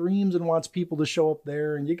he streams and wants people to show up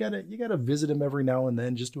there, and you gotta visit him every now and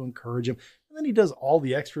then just to encourage him. And then he does all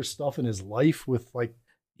the extra stuff in his life with like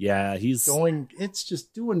Yeah, he's it's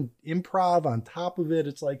just doing improv on top of it.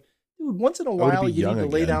 It's like, dude, once in a to while be you need to young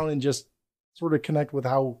lay again. down and just sort of connect with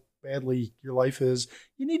how badly your life is.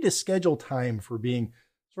 You need to schedule time for being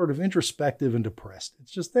sort of introspective and depressed.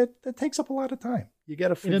 It's just that takes up a lot of time. You got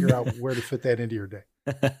to figure out where to fit that into your day.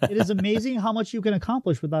 It is amazing how much you can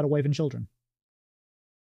accomplish without a wife and children.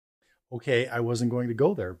 Okay, I wasn't going to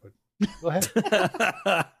go there, but go ahead.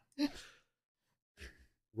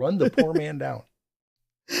 Run the poor man down.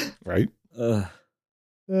 Right? How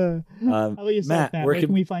about yourself, Matt? Where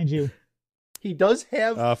can we find you? He does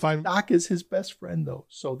have Fine. Doc as his best friend, though.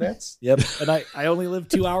 So that's... Yep. And I only live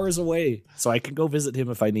 2 hours away, so I can go visit him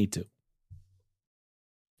if I need to.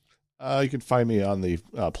 You can find me on the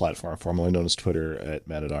platform formerly known as Twitter at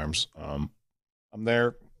MattAtArms. I'm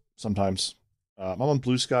there sometimes. I'm on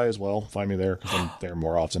Blue Sky as well. Find me there because I'm there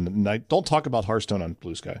more often. And I don't talk about Hearthstone on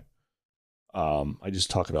Blue Sky. I just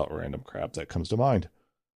talk about random crap that comes to mind.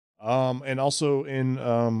 And also in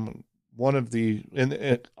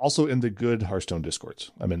also in the good Hearthstone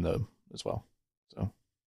Discords. I'm in them as well. So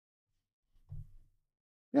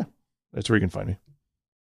yeah, that's where you can find me.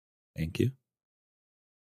 Thank you.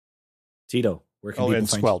 Tito, where can people and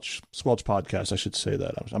find Squelch Podcast. I should say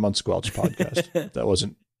that. I'm on Squelch Podcast. If that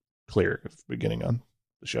wasn't clear at the beginning on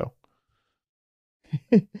the show.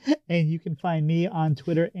 And you can find me on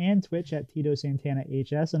Twitter and Twitch at Tito Santana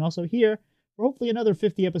HS, and also here for hopefully another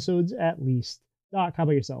 50 episodes at least. Doc, how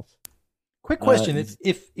about yourself? Quick question.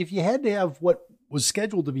 If you had to have what was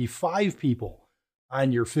scheduled to be 5 people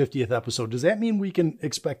on your 50th episode, does that mean we can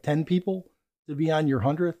expect 10 people to be on your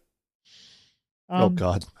 100th? Oh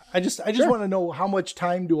God. I just want to know how much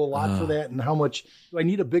time to allot for that, and how much do I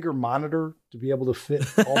need a bigger monitor to be able to fit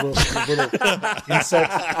all those little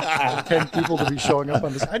insects of 10 people to be showing up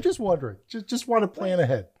on this. I'm just wondering, just want to plan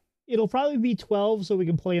ahead. It'll probably be 12 so we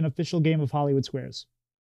can play an official game of Hollywood Squares.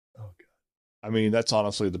 Oh God. I mean, that's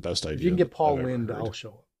honestly the best idea. If you can get Paul Lind, I'll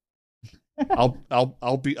show up.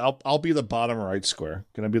 I'll be the bottom right square.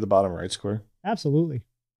 Can I be the bottom right square? Absolutely.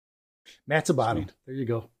 Matt's a bottom. Sweet. There you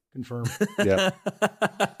go. Confirm. Yeah.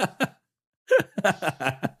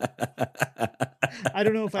 I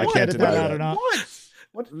don't know if I can edit that out or not.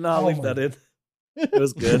 What? No, leave that in. It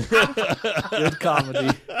was good. Good comedy.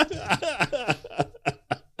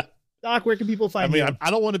 Doc, where can people find you?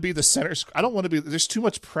 I don't want to be the center. I don't want to be. There's too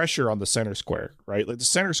much pressure on the center square, right? Like the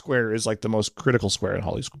center square is like the most critical square in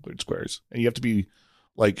Hollywood Squares, and you have to be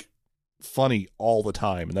like funny all the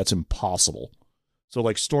time, and that's impossible. So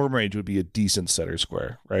like Storm Rage would be a decent center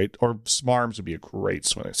square, right? Or Smarms would be a great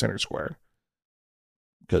center square.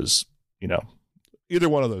 Because, either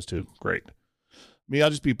one of those two, great. Me, I'll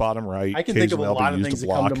just be bottom right. I can think of a lot of things that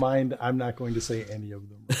come to mind. I'm not going to say any of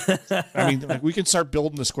them. I mean, like, we can start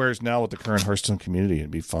building the squares now with the current Hearthstone community.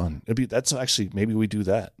 It'd be fun. That's actually, maybe we do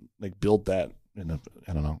that. Like build that. I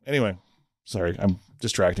don't know. Anyway, sorry, I'm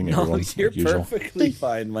distracting everyone. No, you're perfectly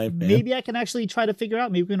fine, my man. Maybe I can actually try to figure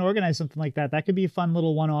out. Maybe we can organize something like that. That could be a fun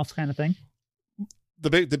little one-off kind of thing. The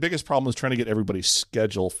biggest problem is trying to get everybody's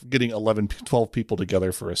schedule, getting 11, 12 people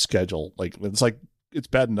together for a schedule. Like it's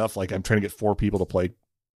bad enough. Like I'm trying to get 4 people to play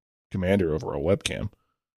Commander over a webcam.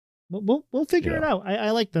 We'll figure it out. I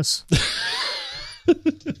like this.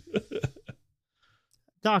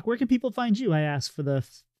 Doc, where can people find you? I asked for the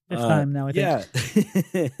 5th time now, I think.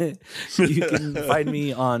 Yeah. You can find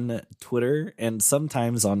me on Twitter and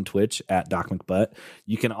sometimes on Twitch at Doc McButt.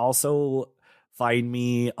 You can also find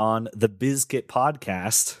me on the Bizkit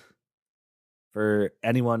podcast for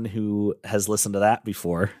anyone who has listened to that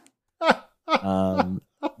before.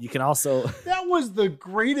 You can also... That was the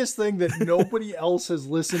greatest thing that nobody else has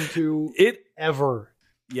listened to ever.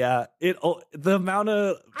 Yeah. The amount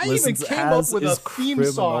of I even came up with a theme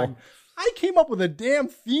song. I came up with a damn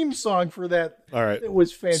theme song for that. All right. It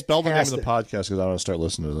was fantastic. Spell the name of the podcast because I want to start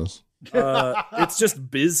listening to this. It's just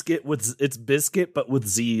Bizkit it's Bizkit but with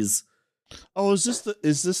Z's. Oh, is this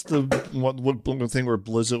the one thing where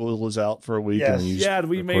Blizzard was out for a week? Yes. And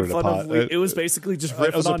we made fun of. It was basically just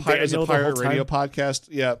riffing on Daniel the whole time. Radio podcast.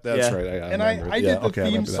 Yeah, that's right. I did the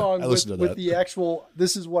theme song with the actual.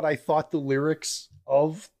 This is what I thought the lyrics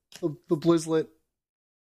of the Blizzlet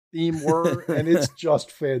theme were, and it's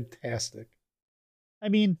just fantastic. I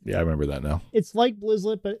mean, yeah, I remember that now. It's like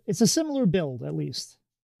Blizzlet, but it's a similar build, at least.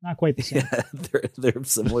 Not quite the same. Yeah, they're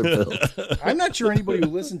similar build. I'm not sure anybody who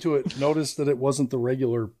listened to it noticed that it wasn't the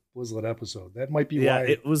regular Blizzlet episode. That might be why.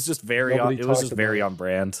 It was just very on. It was just very on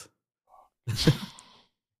brand.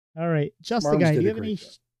 All right, JustAGuy, do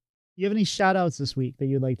you have any shout outs this week that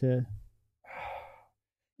you'd like to?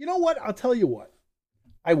 You know what? I'll tell you what.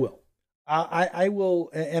 I will. I will,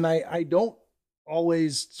 and I don't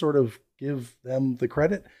always sort of give them the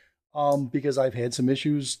credit because I've had some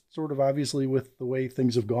issues sort of obviously with the way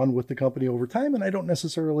things have gone with the company over time. And I don't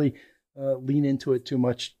necessarily lean into it too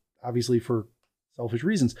much, obviously for selfish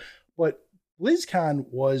reasons. But BlizzCon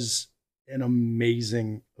was an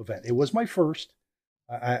amazing event. It was my first.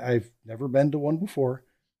 I've never been to one before.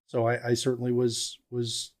 So I certainly was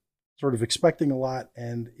sort of expecting a lot,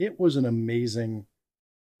 and it was an amazing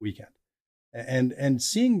weekend. And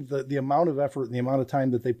seeing the amount of effort and the amount of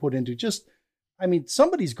time that they put into just, I mean,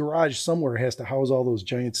 somebody's garage somewhere has to house all those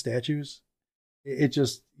giant statues. It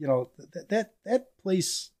just, you know, that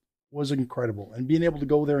place was incredible, and being able to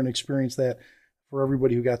go there and experience that for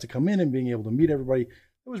everybody who got to come in and being able to meet everybody, it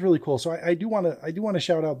was really cool. So I do want to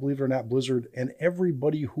shout out, believe it or not, Blizzard and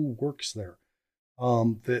everybody who works there.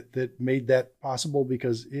 That made that possible,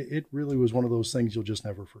 because it really was one of those things you'll just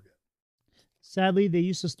never forget. Sadly, they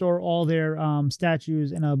used to store all their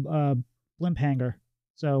statues in a blimp hanger.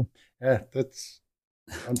 So yeah, that's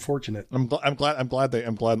unfortunate. I'm glad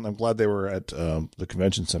they were at the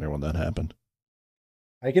convention center when that happened.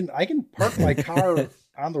 I can park my car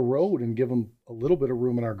on the road and give them a little bit of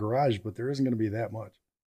room in our garage, but there isn't going to be that much.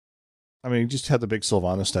 I mean, just have the big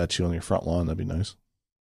Sylvana statue on your front lawn. That'd be nice.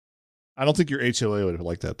 I don't think your HOA would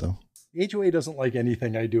like that, though. The HOA doesn't like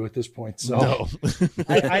anything I do at this point. So no.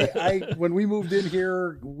 I when we moved in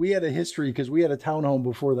here, we had a history because we had a townhome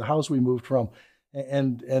before the house we moved from,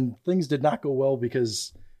 and things did not go well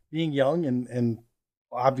because being young and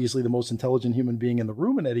obviously the most intelligent human being in the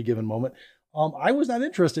room at any given moment, I was not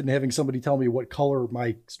interested in having somebody tell me what color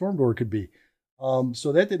my storm door could be.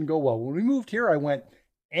 So that didn't go well. When we moved here, I went,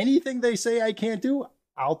 anything they say I can't do,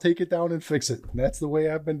 I'll take it down and fix it. And that's the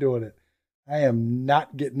way I've been doing it. I am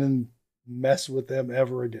not getting in mess with them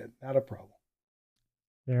ever again. Not a problem.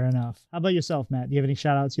 Fair enough. How about yourself, Matt? Do you have any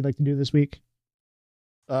shout outs you'd like to do this week?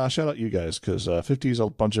 Shout out you guys, because 50 is a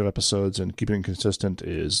bunch of episodes and keeping it consistent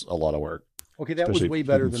is a lot of work. Okay, that was way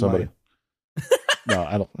better than somebody. No,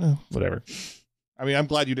 I don't. Whatever. I mean, I'm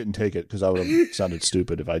glad you didn't take it, because I would have sounded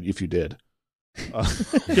stupid if you did.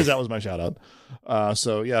 Because that was my shout out.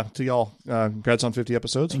 So yeah, to y'all, congrats on 50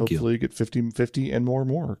 episodes. Thank Hopefully you get 50 and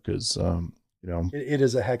more, because you know, it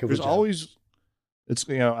is a heck of a job. There's always, it's,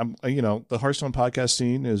 you know, the Hearthstone podcast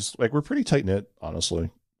scene is like, we're pretty tight knit,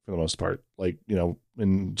 honestly, for the most part. Like, you know,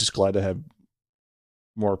 and just glad to have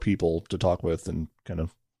more people to talk with and kind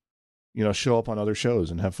of, you know, show up on other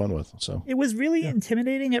shows and have fun with. So it was really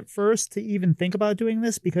intimidating at first to even think about doing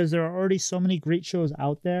this, because there are already so many great shows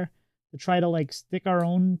out there. To try to like stick our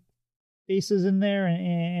own faces in there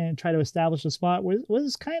and try to establish a spot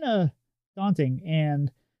was kind of daunting.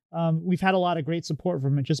 And we've had a lot of great support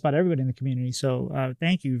from just about everybody in the community. So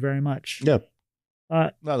thank you very much. Yeah.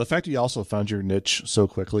 No, the fact that you also found your niche so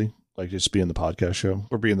quickly, like just being the podcast show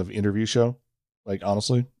or being the interview show, like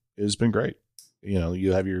honestly, has been great. You know,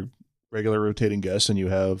 you have your regular rotating guests and you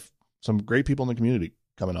have some great people in the community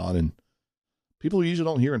coming on, and people you usually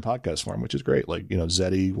don't hear in podcast form, which is great. Like, you know,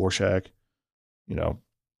 Zeddy, Warshak, you know,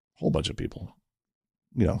 a whole bunch of people,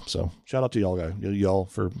 you know, so shout out to y'all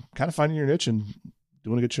for kind of finding your niche and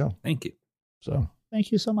doing a good show. Thank you. So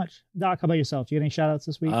thank you so much. Doc, how about yourself? Do you get any shout outs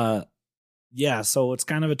this week? Yeah, so it's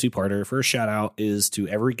kind of a two-parter. First shout out is to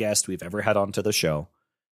every guest we've ever had onto the show.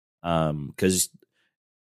 Because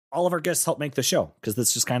all of our guests help make the show, because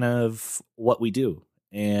that's just kind of what we do.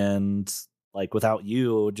 And like without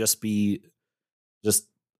you, just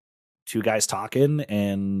two guys talking,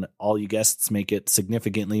 and all you guests make it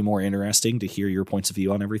significantly more interesting to hear your points of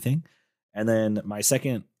view on everything. And then my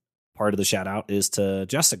second part of the shout out is to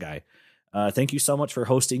JustAGuy. Thank you so much for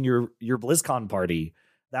hosting your BlizzCon party.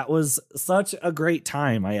 That was such a great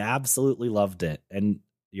time. I absolutely loved it. And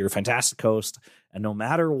you're a fantastic host. And no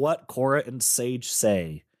matter what Cora and Sage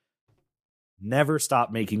say, never stop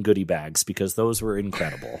making goodie bags, because those were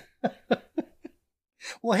incredible.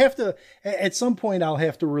 Well, I have to, at some point, I'll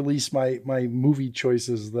have to release my movie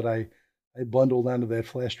choices that I bundled onto that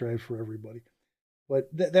flash drive for everybody. But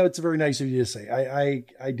that's very nice of you to say.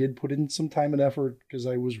 I did put in some time and effort, because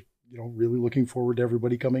I was, you know, really looking forward to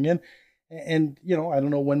everybody coming in. And, you know, I don't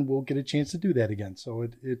know when we'll get a chance to do that again. So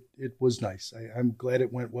it was nice. I'm glad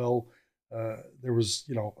it went well. There was,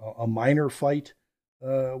 you know, a minor fight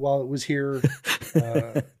while it was here.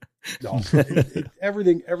 No,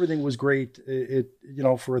 everything was great. You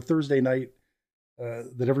know, for a Thursday night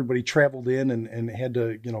that everybody traveled in and had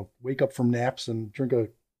to, you know, wake up from naps and drink a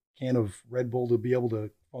can of Red Bull to be able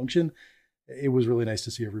to function. It was really nice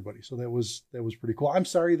to see everybody. So that was pretty cool. I'm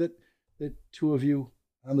sorry that two of you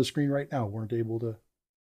on the screen right now weren't able to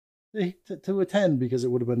attend, because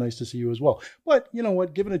it would have been nice to see you as well. But you know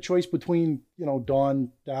what, given a choice between, you know,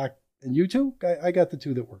 Dawn, Doc, And you two? I got the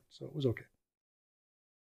 2 that worked, so it was okay.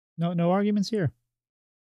 No arguments here.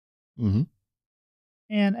 Mm-hmm.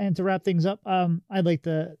 And to wrap things up, I'd like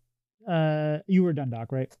to. You were done,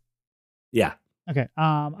 Doc, right? Yeah. Okay.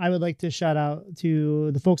 I would like to shout out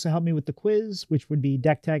to the folks that helped me with the quiz, which would be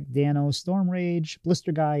Deck Tech, Dano, Storm Rage,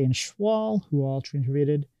 Blister Guy, and Schwal, who all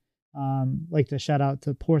contributed. Like to shout out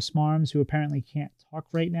to poor Smarms, who apparently can't talk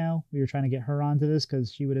right now. We were trying to get her onto this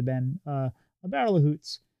because she would have been a barrel of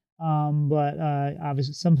hoots. But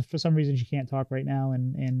obviously, for some reason, she can't talk right now,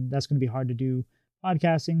 and that's going to be hard to do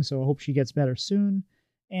podcasting. So I hope she gets better soon.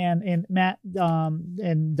 And Matt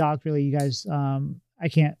and Doc, really, you guys, I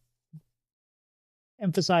can't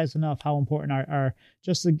emphasize enough how important our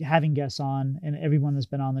just having guests on and everyone that's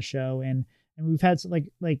been on the show. And we've had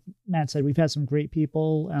like Matt said, we've had some great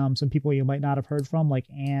people, some people you might not have heard from, like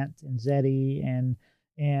Ant and Zeddy and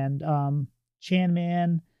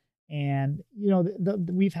Chanman. And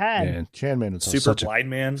we've had Chanman is Super Blind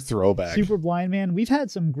Man throwback. Super Blind Man. We've had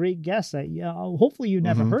some great guests that hopefully you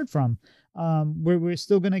never heard from. We're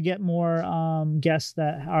still gonna get more guests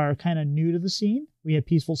that are kind of new to the scene. We had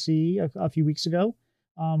Peaceful Sea a few weeks ago.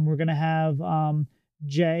 We're gonna have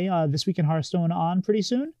Jay This Week in Hearthstone on pretty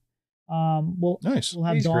soon. We'll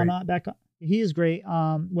have He's Dawn great. back on. He is great.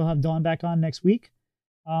 We'll have Dawn back on next week.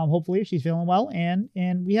 Hopefully if she's feeling well, and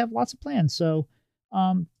we have lots of plans. So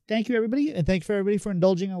thank you, everybody, and thank you for everybody for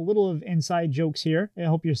indulging a little of inside jokes here. I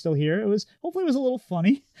hope you're still here. Hopefully it was a little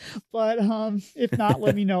funny, but if not,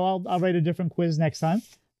 let me know. I'll write a different quiz next time.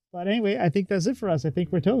 But anyway, I think that's it for us. I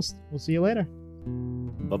think we're toast. We'll see you later.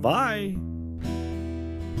 Bye-bye.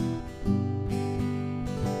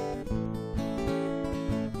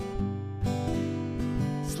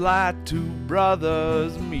 Slide two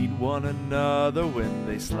brothers meet one another when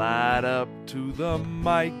they slide up to the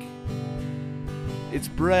mic. It's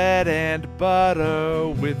bread and butter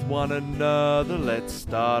with one another. Let's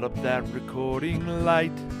start up that recording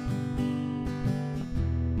light.